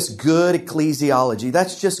that's just good ecclesiology.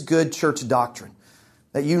 That's just good church doctrine.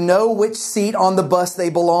 That you know which seat on the bus they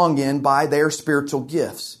belong in by their spiritual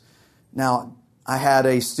gifts. Now, I had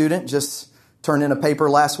a student just turn in a paper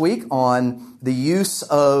last week on the use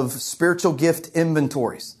of spiritual gift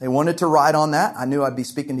inventories. They wanted to write on that. I knew I'd be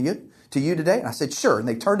speaking to you today. And I said, sure. And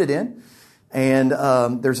they turned it in. And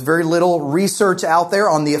there's very little research out there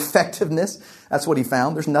on the effectiveness. That's what he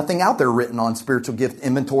found. There's nothing out there written on spiritual gift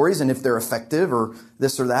inventories and if they're effective or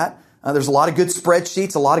this or that. There's a lot of good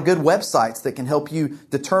spreadsheets, a lot of good websites that can help you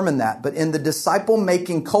determine that. But in the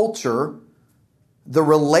disciple-making culture, the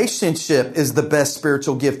relationship is the best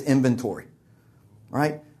spiritual gift inventory,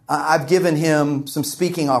 right? I've given him some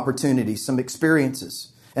speaking opportunities, some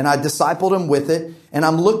experiences, and I discipled him with it, and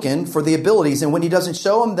I'm looking for the abilities. And when he doesn't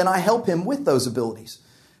show them, then I help him with those abilities.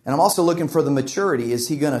 And I'm also looking for the maturity. Is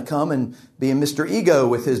he going to come and be a Mr. Ego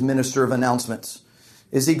with his minister of announcements?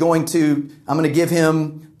 Is he I'm going to give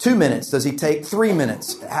him 2 minutes. Does he take 3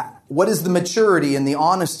 minutes? What is the maturity and the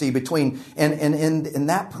honesty between, and in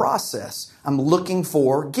that process, I'm looking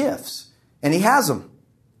for gifts. And he has them.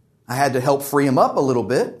 I had to help free him up a little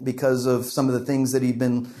bit because of some of the things that he'd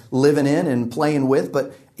been living in and playing with,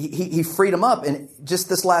 but he freed him up. And just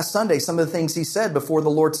this last Sunday, some of the things he said before the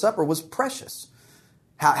Lord's Supper was precious.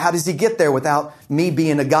 How does he get there without me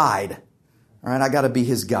being a guide? All right, I got to be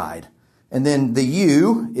his guide. And then the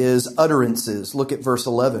U is utterances. Look at verse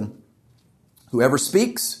 11. Whoever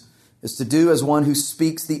speaks is to do as one who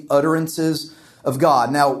speaks the utterances of God.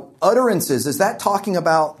 Now, utterances, is that talking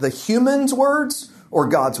about the human's words or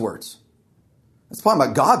God's words? It's talking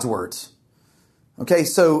about God's words. Okay,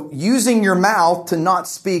 so using your mouth to not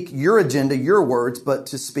speak your agenda, your words, but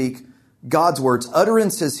to speak God's words.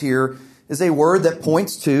 Utterances here is a word that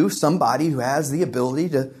points to somebody who has the ability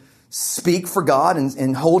to speak for God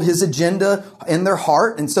and hold His agenda in their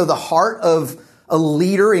heart. And so the heart of a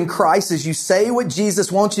leader in Christ is you say what Jesus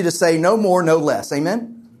wants you to say, no more, no less.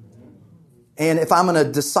 Amen? And if I'm going to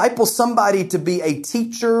disciple somebody to be a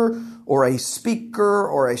teacher or a speaker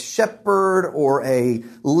or a shepherd or a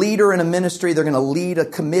leader in a ministry, they're going to lead a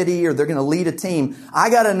committee or they're going to lead a team, I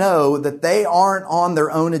got to know that they aren't on their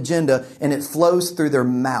own agenda and it flows through their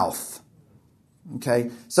mouth.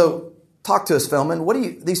 Okay? So talk to us, Feldman. What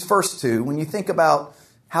do these first two, when you think about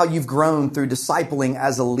how you've grown through discipling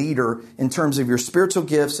as a leader in terms of your spiritual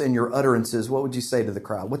gifts and your utterances, what would you say to the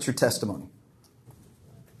crowd? What's your testimony?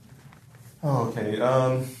 Okay.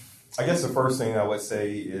 I guess the first thing I would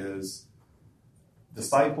say is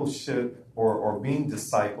discipleship or being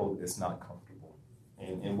discipled is not comfortable.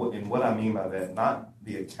 And what I mean by that, not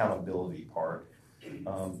the accountability part.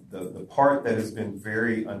 The part that has been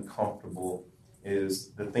very uncomfortable is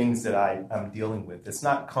the things that I'm dealing with. It's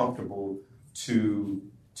not comfortable to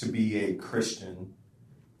be a Christian,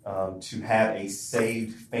 to have a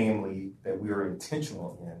saved family that we are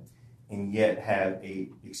intentional in, and yet have a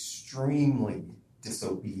extremely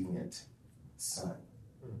disobedient son,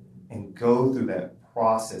 and go through that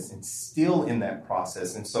process and still in that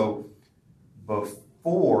process. And so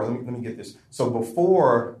before, let me get this. So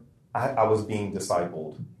before I was being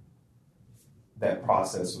discipled, that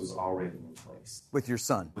process was already in place. With your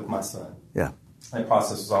son? With my son. Yeah. That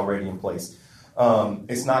process was already in place.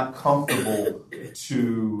 It's not comfortable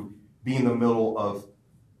to be in the middle of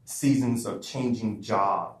seasons of changing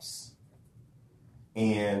jobs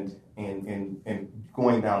and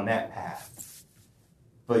going down that path.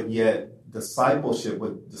 But yet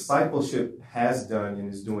what discipleship has done and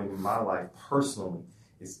is doing in my life personally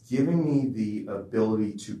is giving me the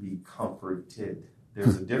ability to be comforted.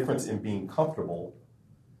 There's a difference in being comfortable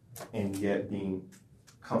and yet being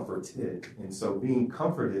comforted. And so being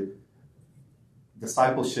comforted,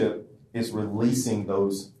 discipleship is releasing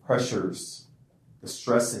those pressures, the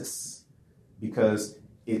stresses, because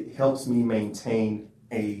it helps me maintain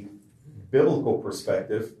a biblical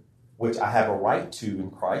perspective, which I have a right to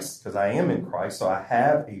in Christ, because I am in Christ, so I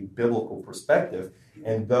have a biblical perspective.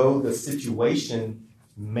 And though the situation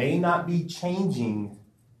may not be changing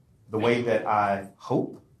the way that I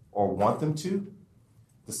hope or want them to,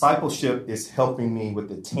 discipleship is helping me with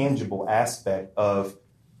the tangible aspect of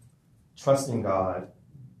trusting God,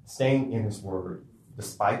 staying in His Word,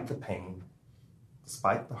 despite the pain,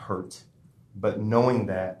 despite the hurt, but knowing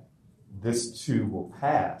that this too will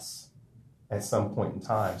pass at some point in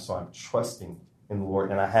time. So I'm trusting in the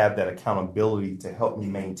Lord, and I have that accountability to help me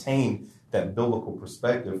maintain that biblical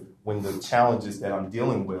perspective when the challenges that I'm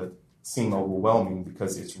dealing with seem overwhelming,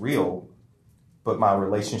 because it's real, but my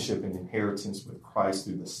relationship and inheritance with Christ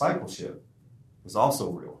through discipleship is also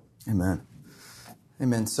real. Amen.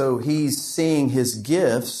 Amen. So he's seeing his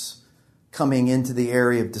gifts coming into the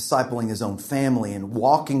area of discipling his own family and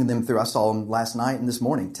walking them through. I saw him last night and this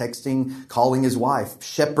morning, texting, calling his wife,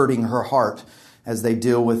 shepherding her heart as they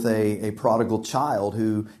deal with a prodigal child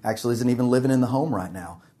who actually isn't even living in the home right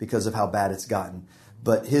now because of how bad it's gotten.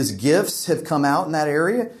 But his gifts have come out in that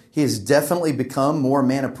area. He has definitely become more a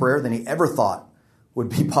man of prayer than he ever thought would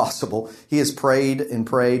be possible. He has prayed and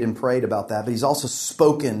prayed and prayed about that, but he's also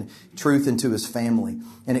spoken truth into his family.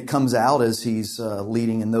 And it comes out as he's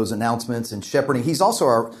leading in those announcements and shepherding. He's also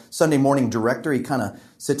our Sunday morning director. He kind of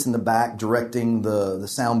sits in the back directing the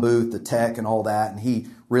sound booth, the tech, and all that. And he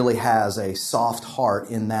really has a soft heart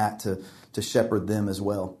in that to shepherd them as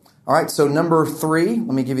well. All right, so number 3,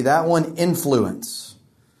 let me give you that one, influence.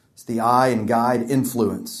 It's the eye and guide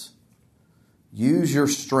influence. Use your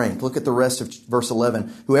strength. Look at the rest of verse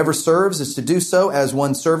 11. Whoever serves is to do so as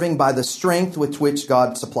one serving by the strength with which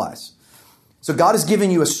God supplies. So God has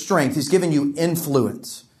given you a strength. He's given you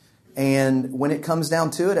influence. And when it comes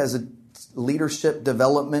down to it, as a leadership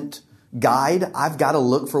development guide, I've got to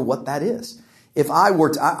look for what that is. If I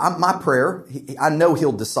were to, my prayer, I know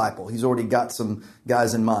he'll disciple. He's already got some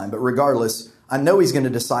guys in mind. But regardless, I know he's going to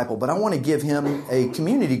disciple. But I want to give him a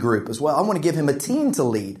community group as well. I want to give him a team to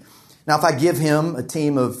lead. Now, if I give him a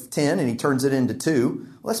team of 10 and he turns it into 2,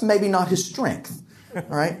 well, that's maybe not his strength, all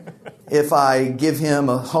right? If I give him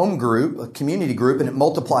a home group, a community group, and it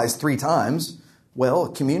multiplies 3 times, well,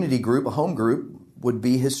 a community group, a home group would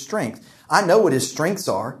be his strength. I know what his strengths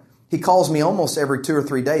are. He calls me almost every 2 or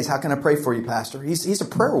 3 days. How can I pray for you, Pastor? He's a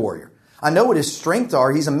prayer warrior. I know what his strengths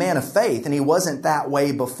are. He's a man of faith, and he wasn't that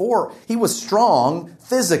way before. He was strong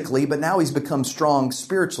physically, but now he's become strong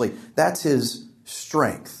spiritually. That's his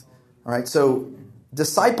strength. All right, so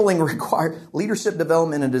leadership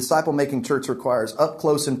development and disciple-making church requires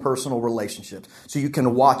up-close and personal relationships. So you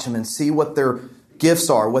can watch them and see what their gifts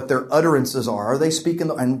are, what their utterances are. Are they speaking,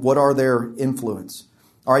 and what are their influence?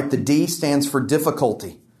 All right, the D stands for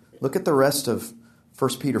difficulty. Look at the rest of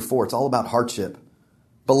 1 Peter 4. It's all about hardship.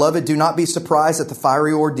 Beloved, do not be surprised at the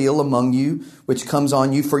fiery ordeal among you, which comes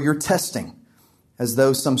on you for your testing, as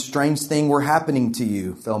though some strange thing were happening to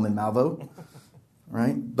you, Feldman Malvo.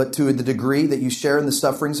 Right? But to the degree that you share in the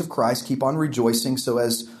sufferings of Christ, keep on rejoicing, so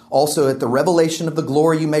as also at the revelation of the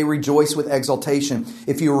glory you may rejoice with exultation.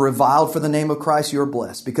 If you are reviled for the name of Christ, you are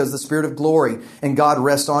blessed, because the Spirit of glory and God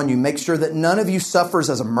rests on you. Make sure that none of you suffers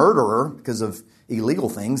as a murderer because of illegal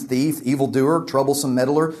things, thief, evildoer, troublesome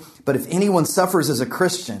meddler. But if anyone suffers as a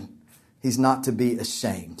Christian, he's not to be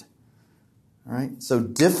ashamed. All right? So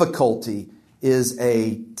difficulty is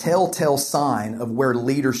a telltale sign of where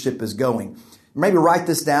leadership is going. Maybe write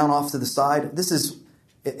this down off to the side. This is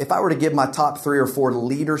If I were to give my top 3 or 4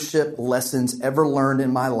 leadership lessons ever learned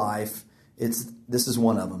this is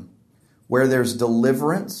one of them. Where there's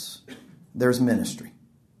deliverance, there's ministry.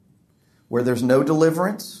 Where there's no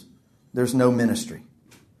deliverance, there's no ministry.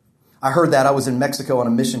 I heard that. I was in Mexico on a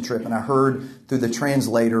mission trip, and I heard through the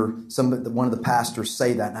translator one of the pastors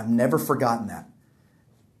say that, and I've never forgotten that.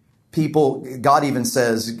 God even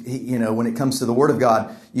says, when it comes to the Word of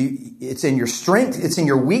God, it's in your strength, it's in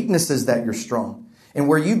your weaknesses that you're strong. And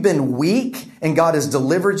where you've been weak and God has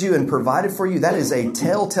delivered you and provided for you, that is a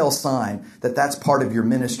telltale sign that that's part of your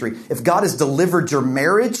ministry. If God has delivered your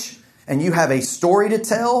marriage and you have a story to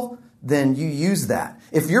tell, then you use that.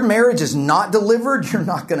 If your marriage is not delivered, you're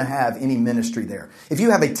not going to have any ministry there. If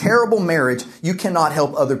you have a terrible marriage, you cannot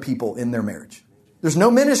help other people in their marriage. There's no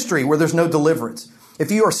ministry where there's no deliverance. If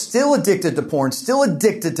you are still addicted to porn, still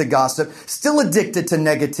addicted to gossip, still addicted to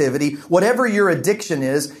negativity, whatever your addiction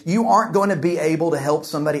is, you aren't going to be able to help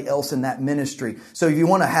somebody else in that ministry. So if you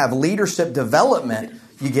want to have leadership development,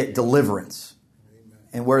 you get deliverance.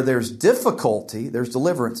 And where there's difficulty, there's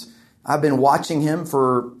deliverance. I've been watching him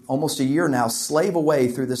for almost a year now slave away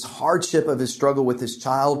through this hardship of his struggle with his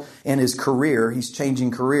child and his career. He's changing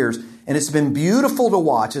careers. And it's been beautiful to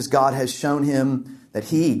watch as God has shown him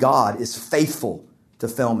that God, is faithful to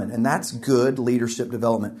Feldman. And that's good leadership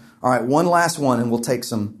development. All right, one last one, and we'll take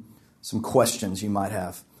some questions you might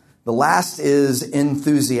have. The last is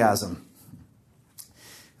enthusiasm.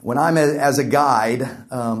 When I'm as a guide,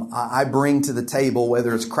 I bring to the table,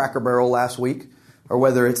 whether it's Cracker Barrel last week or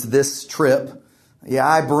whether it's this trip,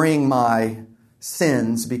 I bring my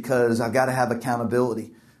sins because I've got to have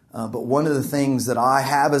accountability. But one of the things that I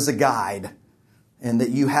have as a guide and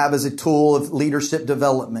that you have as a tool of leadership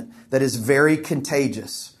development that is very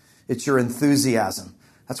contagious, it's your enthusiasm.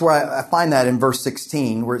 That's where I find that in verse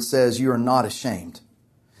 16 where it says, you are not ashamed.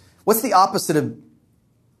 What's the opposite of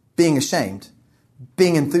being ashamed?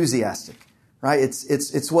 Being enthusiastic, right?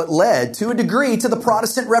 It's what led to a degree to the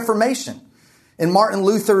Protestant Reformation. In Martin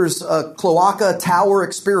Luther's Cloaca Tower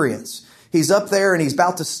experience, he's up there and he's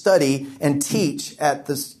about to study and teach at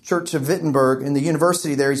the Church of Wittenberg in the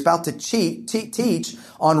university there. He's about to teach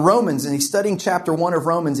on Romans, and he's studying chapter 1 of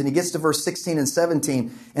Romans, and he gets to verse 16 and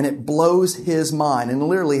 17, and it blows his mind and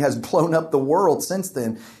literally has blown up the world since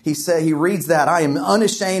then. He reads that, I am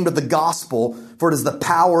unashamed of the gospel, for it is the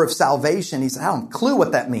power of salvation. He said, I don't have a clue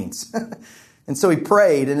what that means. And so he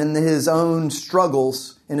prayed, and in his own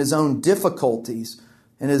struggles, in his own difficulties,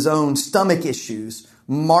 in his own stomach issues,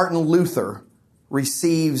 Martin Luther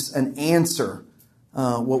receives an answer,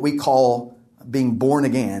 what we call being born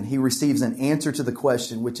again. He receives an answer to the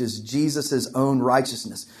question, which is Jesus' own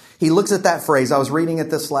righteousness. He looks at that phrase. I was reading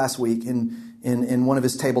it this last week in one of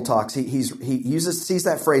his table talks. He sees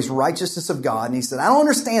that phrase, righteousness of God, and he said, I don't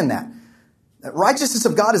understand that. Righteousness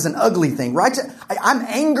of God is an ugly thing. I'm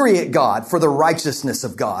angry at God for the righteousness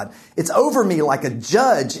of God. It's over me like a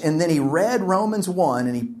judge. And then he read Romans 1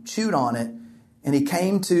 and he chewed on it. And he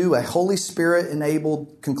came to a Holy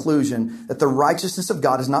Spirit-enabled conclusion that the righteousness of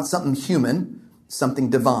God is not something human,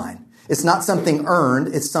 something divine. It's not something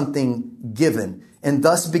earned, it's something given. And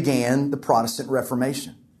thus began the Protestant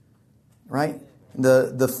Reformation. Right?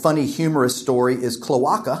 The funny, humorous story is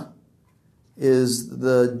cloaca is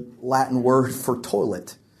the Latin word for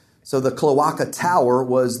toilet. So the Cloaca Tower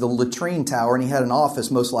was the latrine tower, and he had an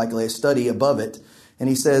office, most likely a study above it. And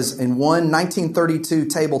he says in 1932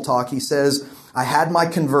 table talk, he says, I had my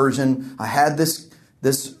conversion. I had this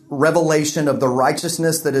revelation of the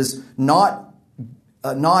righteousness that is not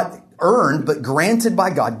earned, but granted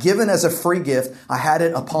by God, given as a free gift. I had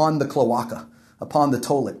it upon the cloaca, upon the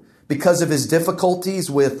toilet. Because of his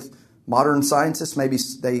difficulties with modern scientists, maybe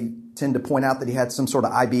they tend to point out that he had some sort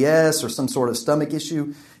of IBS or some sort of stomach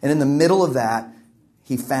issue. And in the middle of that,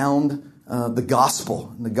 he found the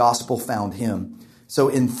gospel, and the gospel found him. So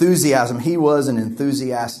enthusiasm, he was an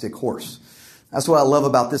enthusiastic horse. That's what I love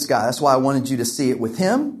about this guy. That's why I wanted you to see it with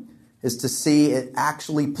him, is to see it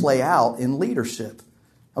actually play out in leadership.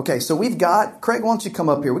 Okay, so we've got, Craig, why don't you come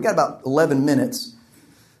up here? We've got about 11 minutes.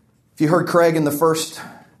 If you heard Craig in the first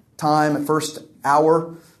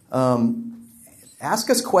hour, ask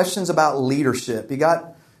us questions about leadership. You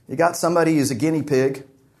got somebody who's a guinea pig,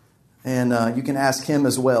 and you can ask him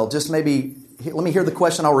as well. Just maybe, let me hear the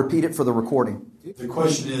question. I'll repeat it for the recording. The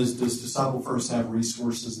question is, does Disciple First have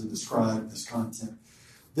resources that describe this content?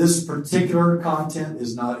 This particular content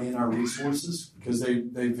is not in our resources because they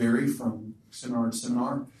vary from seminar to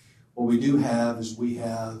seminar. What we do have is we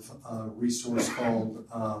have a resource called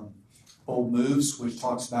Bold Moves, which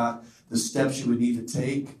talks about the steps you would need to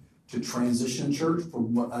take to transition church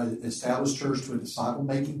from an established church to a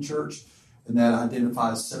disciple-making church. and that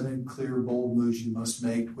identifies 7 clear, bold moves you must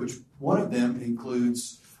make, which one of them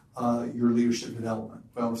includes your leadership development.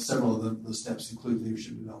 Well, several of the steps include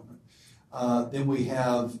leadership development. Then we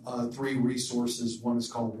have 3 resources. One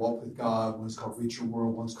is called Walk with God, one is called Reach Your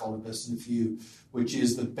World, one's called Invest in a Few, which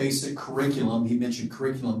is the basic curriculum. He mentioned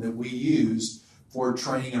curriculum that we use for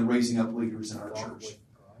training and raising up leaders in our church.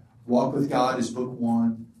 Walk with God is book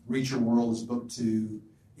 1. Reach Your World is book 2.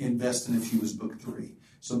 Invest in a Few is book 3.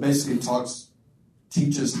 So basically it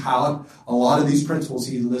teaches how a lot of these principles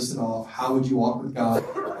he listed off. How would you walk with God?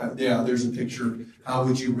 Yeah, there's a picture. How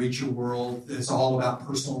would you reach your world? It's all about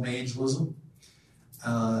personal evangelism.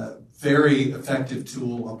 Very effective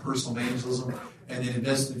tool of personal evangelism. And then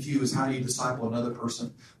Invest in a Few is how do you disciple another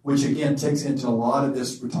person, which again takes into a lot of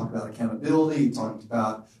this. We talked about accountability. He talked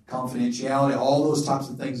about confidentiality. All those types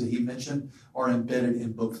of things that he mentioned are embedded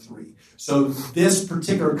in book 3. So this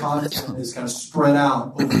particular content is kind of spread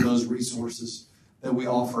out over those resources that we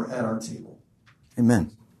offer at our table.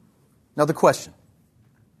 Amen. Now the question.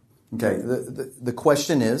 Okay, the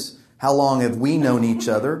question is, how long have we known each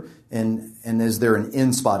other, and is there an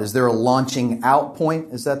end spot? Is there a launching out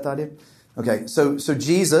point? Is that the idea? Okay, so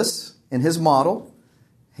Jesus, in his model,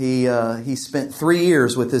 he spent 3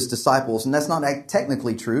 years with his disciples, and that's not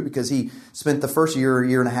technically true because he spent the first year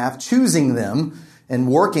and a half choosing them and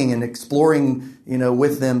working and exploring,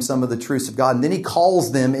 with them some of the truths of God. And then he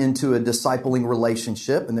calls them into a discipling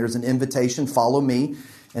relationship, and there's an invitation, follow me.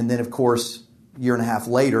 And then, of course, a year and a half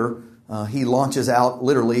later, he launches out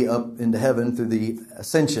literally up into heaven through the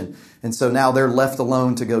ascension. And so now they're left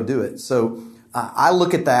alone to go do it. So I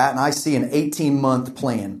look at that and I see an 18-month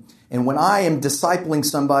plan. And when I am discipling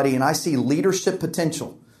somebody and I see leadership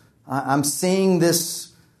potential, I'm seeing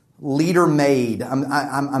this leader made.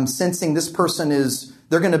 I'm sensing this person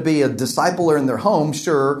they're going to be a discipler in their home.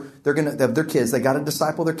 Sure, they're going to have their kids. They got to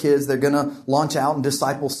disciple their kids. They're going to launch out and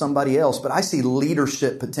disciple somebody else. But I see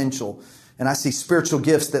leadership potential, and I see spiritual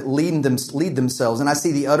gifts that lead themselves, and I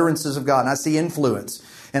see the utterances of God, and I see influence,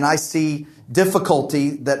 and I see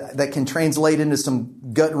difficulty that can translate into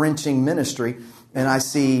some gut-wrenching ministry, and I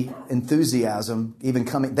see enthusiasm even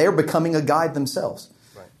coming. They're becoming a guide themselves.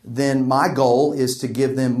 Then my goal is to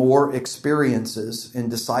give them more experiences in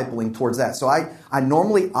discipling towards that. So I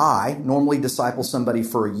normally disciple somebody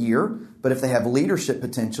for a year, but if they have leadership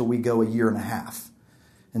potential, we go a year and a half.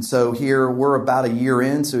 And so here we're about a year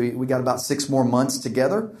in, so we got about 6 more months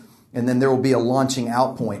together, and then there will be a launching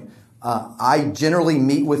out point. I generally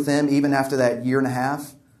meet with them even after that year and a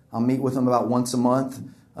half. I'll meet with them about once a month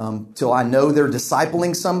till I know they're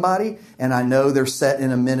discipling somebody and I know they're set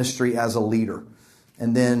in a ministry as a leader.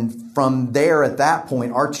 And then from there, at that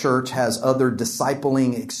point, our church has other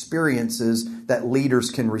discipling experiences that leaders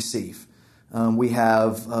can receive. We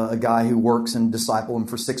have a guy who works and disciple him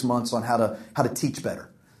for 6 months on how to teach better.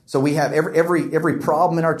 So we have every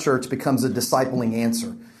problem in our church becomes a discipling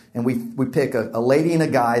answer. And we pick a lady and a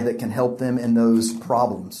guy that can help them in those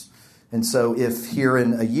problems. And so if here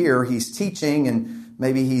in a year he's teaching and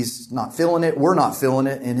maybe he's not feeling it, we're not feeling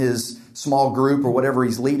it in his small group or whatever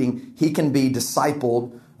he's leading, he can be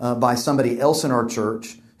discipled by somebody else in our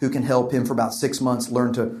church who can help him for about 6 months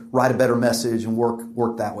learn to write a better message and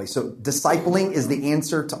work that way. So discipling is the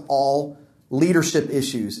answer to all leadership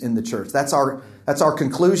issues in the church. That's our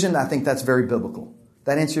conclusion. I think that's very biblical.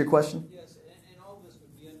 That answer your question? Yes, and all this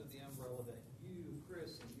would be under the umbrella that you,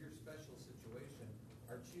 Chris, in your special situation,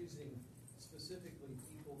 are choosing specifically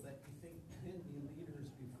people that you think can be leaders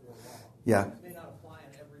before long. Yeah. It may not apply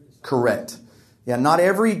in every disciple. Correct. Yeah, not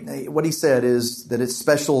every, what he said is that it's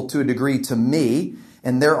special to a degree to me,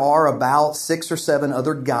 and there are about 6 or 7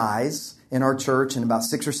 other guys in our church and about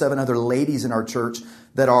 6 or 7 other ladies in our church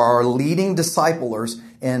that are our leading disciplers,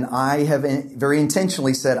 and I have very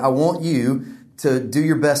intentionally said, I want you to do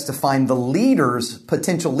your best to find the leaders,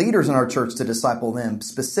 potential leaders in our church to disciple them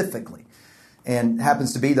specifically. And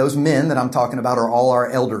happens to be those men that I'm talking about are all our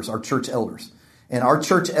elders, our church elders. And our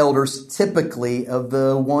church elders, typically of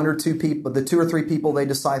the 1 or 2 people, the 2 or 3 people they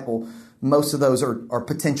disciple, most of those are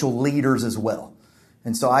potential leaders as well.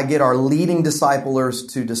 And so I get our leading disciplers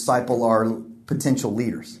to disciple our potential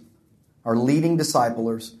leaders. Our leading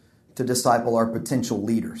disciplers to disciple our potential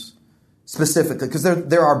leaders. Specifically, because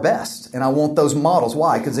they're our best. And I want those models.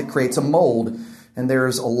 Why? Because it creates a mold. And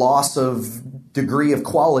there's a loss of degree of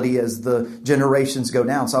quality as the generations go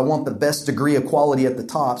down. So I want the best degree of quality at the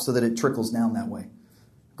top so that it trickles down that way.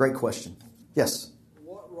 Great question. Yes?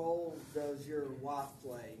 What role does your wife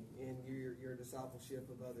play in your discipleship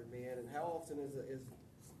of other men? And how often is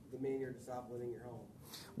the men you're discipling in your home?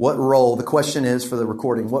 What role, the question is for the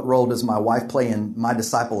recording, what role does my wife play in my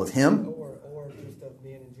disciple of him? Or just of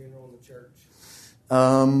men in general in the church?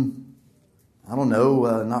 I don't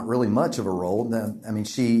know, not really much of a role. I mean,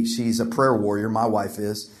 she's a prayer warrior. My wife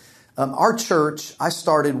is. Our church, I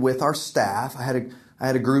started with our staff. I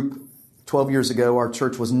had a group 12 years ago. Our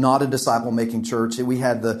church was not a disciple-making church. We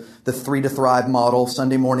had the 3 to Thrive model: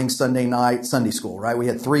 Sunday morning, Sunday night, Sunday school. Right? We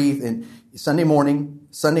had 3 in Sunday morning,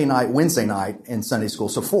 Sunday night, Wednesday night, and Sunday school.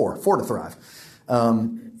 So 4 to Thrive.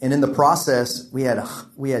 And in the process, we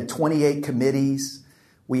had 28 committees.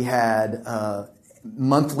 We had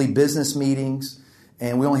monthly business meetings,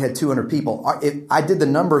 and we only had 200 people. I did the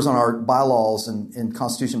numbers on our bylaws and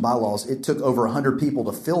Constitution bylaws. It took over 100 people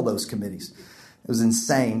to fill those committees. It was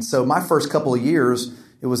insane. So my first couple of years,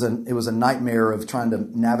 it was a nightmare of trying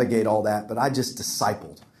to navigate all that, but I just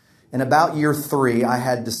discipled. And about year 3, I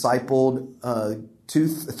had discipled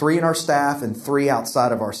 3 in our staff and 3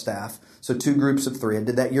 outside of our staff. So 2 groups of 3. I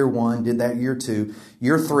did that year 1, did that year 2.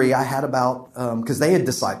 Year 3, I had about, because they had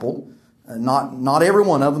discipled, not every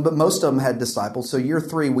one of them, but most of them had discipled. So year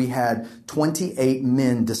 3, we had 28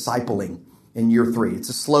 men discipling in year 3. It's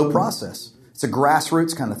a slow process. It's a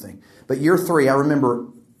grassroots kind of thing. But year 3, I remember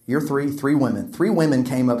year 3, 3 women. 3 women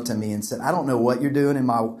came up to me and said, I don't know what you're doing in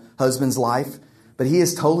my husband's life, but he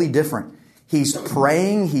is totally different. He's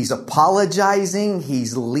praying, he's apologizing,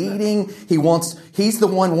 he's leading. He's the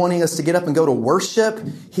one wanting us to get up and go to worship.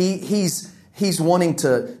 He's wanting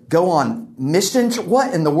to go on mission.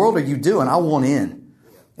 What in the world are you doing? I want in.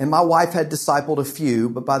 And my wife had discipled a few,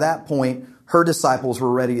 but by that point, her disciples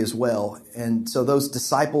were ready as well. And so those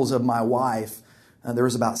disciples of my wife, there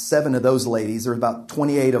was about 7 of those ladies. There was about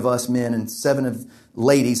 28 of us men and 7 of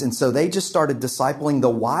ladies. And so they just started discipling the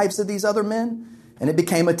wives of these other men, and it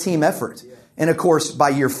became a team effort. And of course, by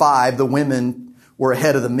year 5, the women were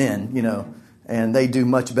ahead of the men, and they do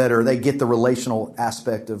much better. They get the relational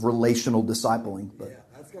aspect of relational discipling. But, yeah,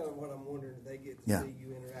 that's kind of what I'm wondering. They get to see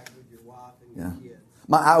you interact with your wife and your kids.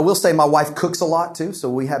 I will say my wife cooks a lot too. So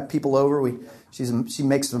we have people over. She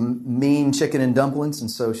makes some mean chicken and dumplings,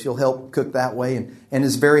 and so she'll help cook that way and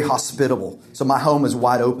is very hospitable. So my home is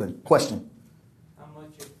wide open. Question? How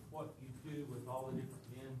much of what you do with all the different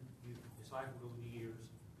men you've discipled over the years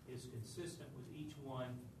is consistent with each one,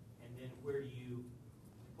 and then where do you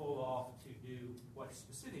pull off to do what's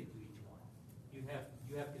specific to each one?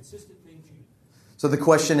 You have consistent things you do. So the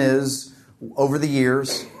question is, over the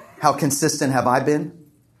years, how consistent have I been?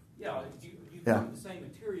 Yeah, you put the same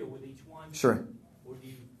material with each one? Sure. Or do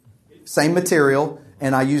you... Same material,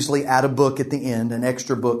 and I usually add a book at the end, an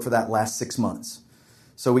extra book for that last 6 months.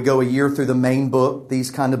 So we go a year through the main book,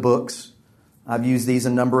 these kind of books. I've used these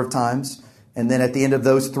a number of times. And then at the end of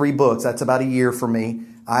those 3 books, that's about a year for me,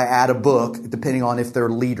 I add a book depending on if they're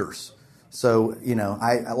leaders. So,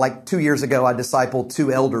 I like 2 years ago, I discipled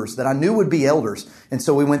 2 elders that I knew would be elders. And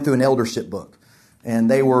so we went through an eldership book.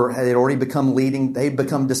 And they'd already become leading. They'd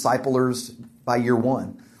become disciplers by year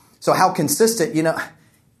 1. So how consistent,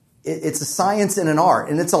 it's a science and an art,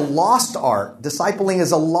 and it's a lost art. Discipling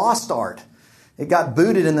is a lost art. It got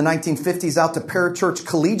booted in the 1950s out to parachurch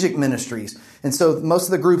collegiate ministries. And so most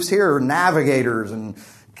of the groups here are Navigators and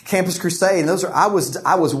Campus Crusade. And I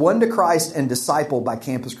was won to Christ and discipled by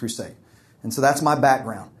Campus Crusade. And so that's my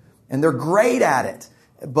background. And they're great at it.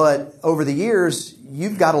 But over the years,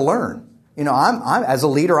 you've got to learn. I'm as a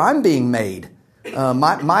leader, I'm being made.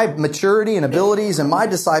 My maturity and abilities and my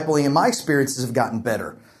discipling and my experiences have gotten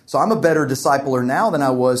better. So I'm a better discipler now than I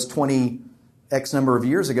was 20X number of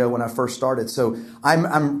years ago when I first started. So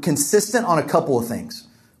I'm consistent on a couple of things.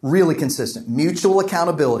 Really consistent. Mutual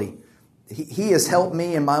accountability. He has helped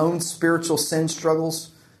me in my own spiritual sin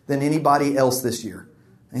struggles than anybody else this year.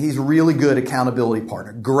 And he's really good accountability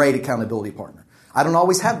partner. Great accountability partner. I don't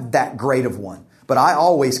always have that great of one. But I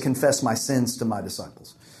always confess my sins to my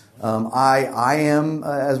disciples. I am,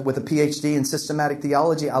 with a PhD in systematic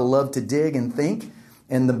theology, I love to dig and think.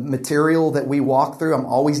 And the material that we walk through, I'm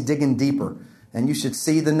always digging deeper. And you should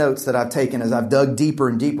see the notes that I've taken as I've dug deeper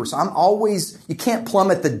and deeper. So you can't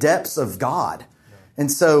plummet the depths of God.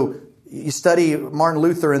 And so you study Martin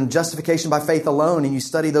Luther and justification by faith alone, and you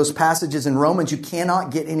study those passages in Romans, you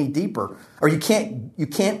cannot get any deeper. Or you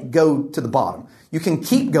can't go to the bottom. You can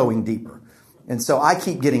keep going deeper. And so I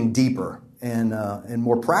keep getting deeper and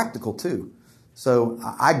more practical too. So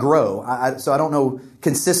I grow. So I don't know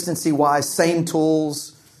consistency-wise, same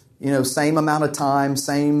tools, same amount of time,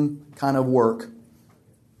 same kind of work.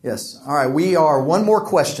 Yes. All right. One more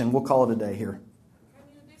question. We'll call it a day here. Can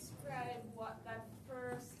you describe what that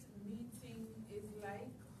first meeting is like?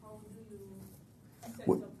 How do you set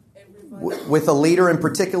up everybody? With a leader in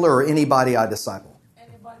particular or anybody I disciple?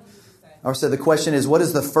 So the question is, what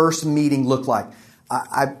does the first meeting look like?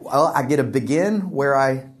 I get a begin where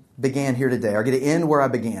I began here today. I'm going to end where I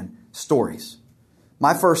began. Stories.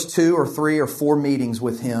 My first 2 or 3 or 4 meetings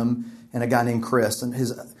with him and a guy named Chris, and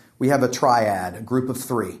we have a triad, a group of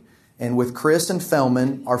 3. And with Chris and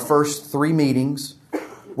Fellman, our first 3 meetings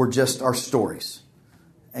were just our stories.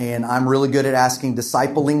 And I'm really good at asking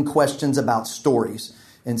discipling questions about stories.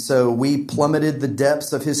 And so we plummeted the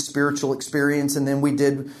depths of his spiritual experience, and then we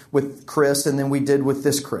did with Chris, and then we did with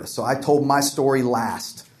this Chris. So I told my story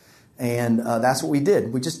last. And that's what we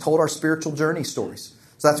did. We just told our spiritual journey stories.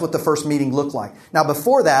 So that's what the first meeting looked like. Now,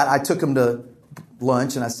 before that, I took him to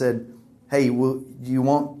lunch, and I said, hey, do you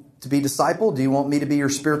want to be discipled? Do you want me to be your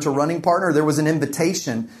spiritual running partner? There was an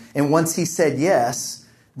invitation. And once he said yes,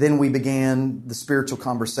 then we began the spiritual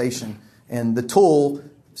conversation. And the tool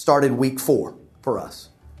started week 4 for us.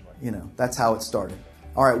 That's how it started.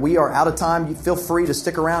 All right, we are out of time. You feel free to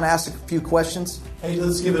stick around, ask a few questions. Hey,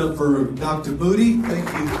 let's give it up for Dr. Moody. Thank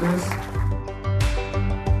you, Chris.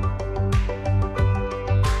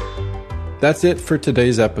 That's it for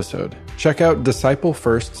today's episode. Check out Disciple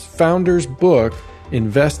First's founder's book,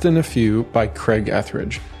 Invest in a Few by Craig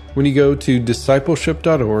Etheridge, when you go to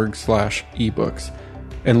discipleship.org/ebooks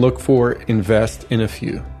and look for Invest in a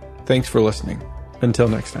Few. Thanks for listening. Until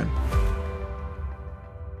next time.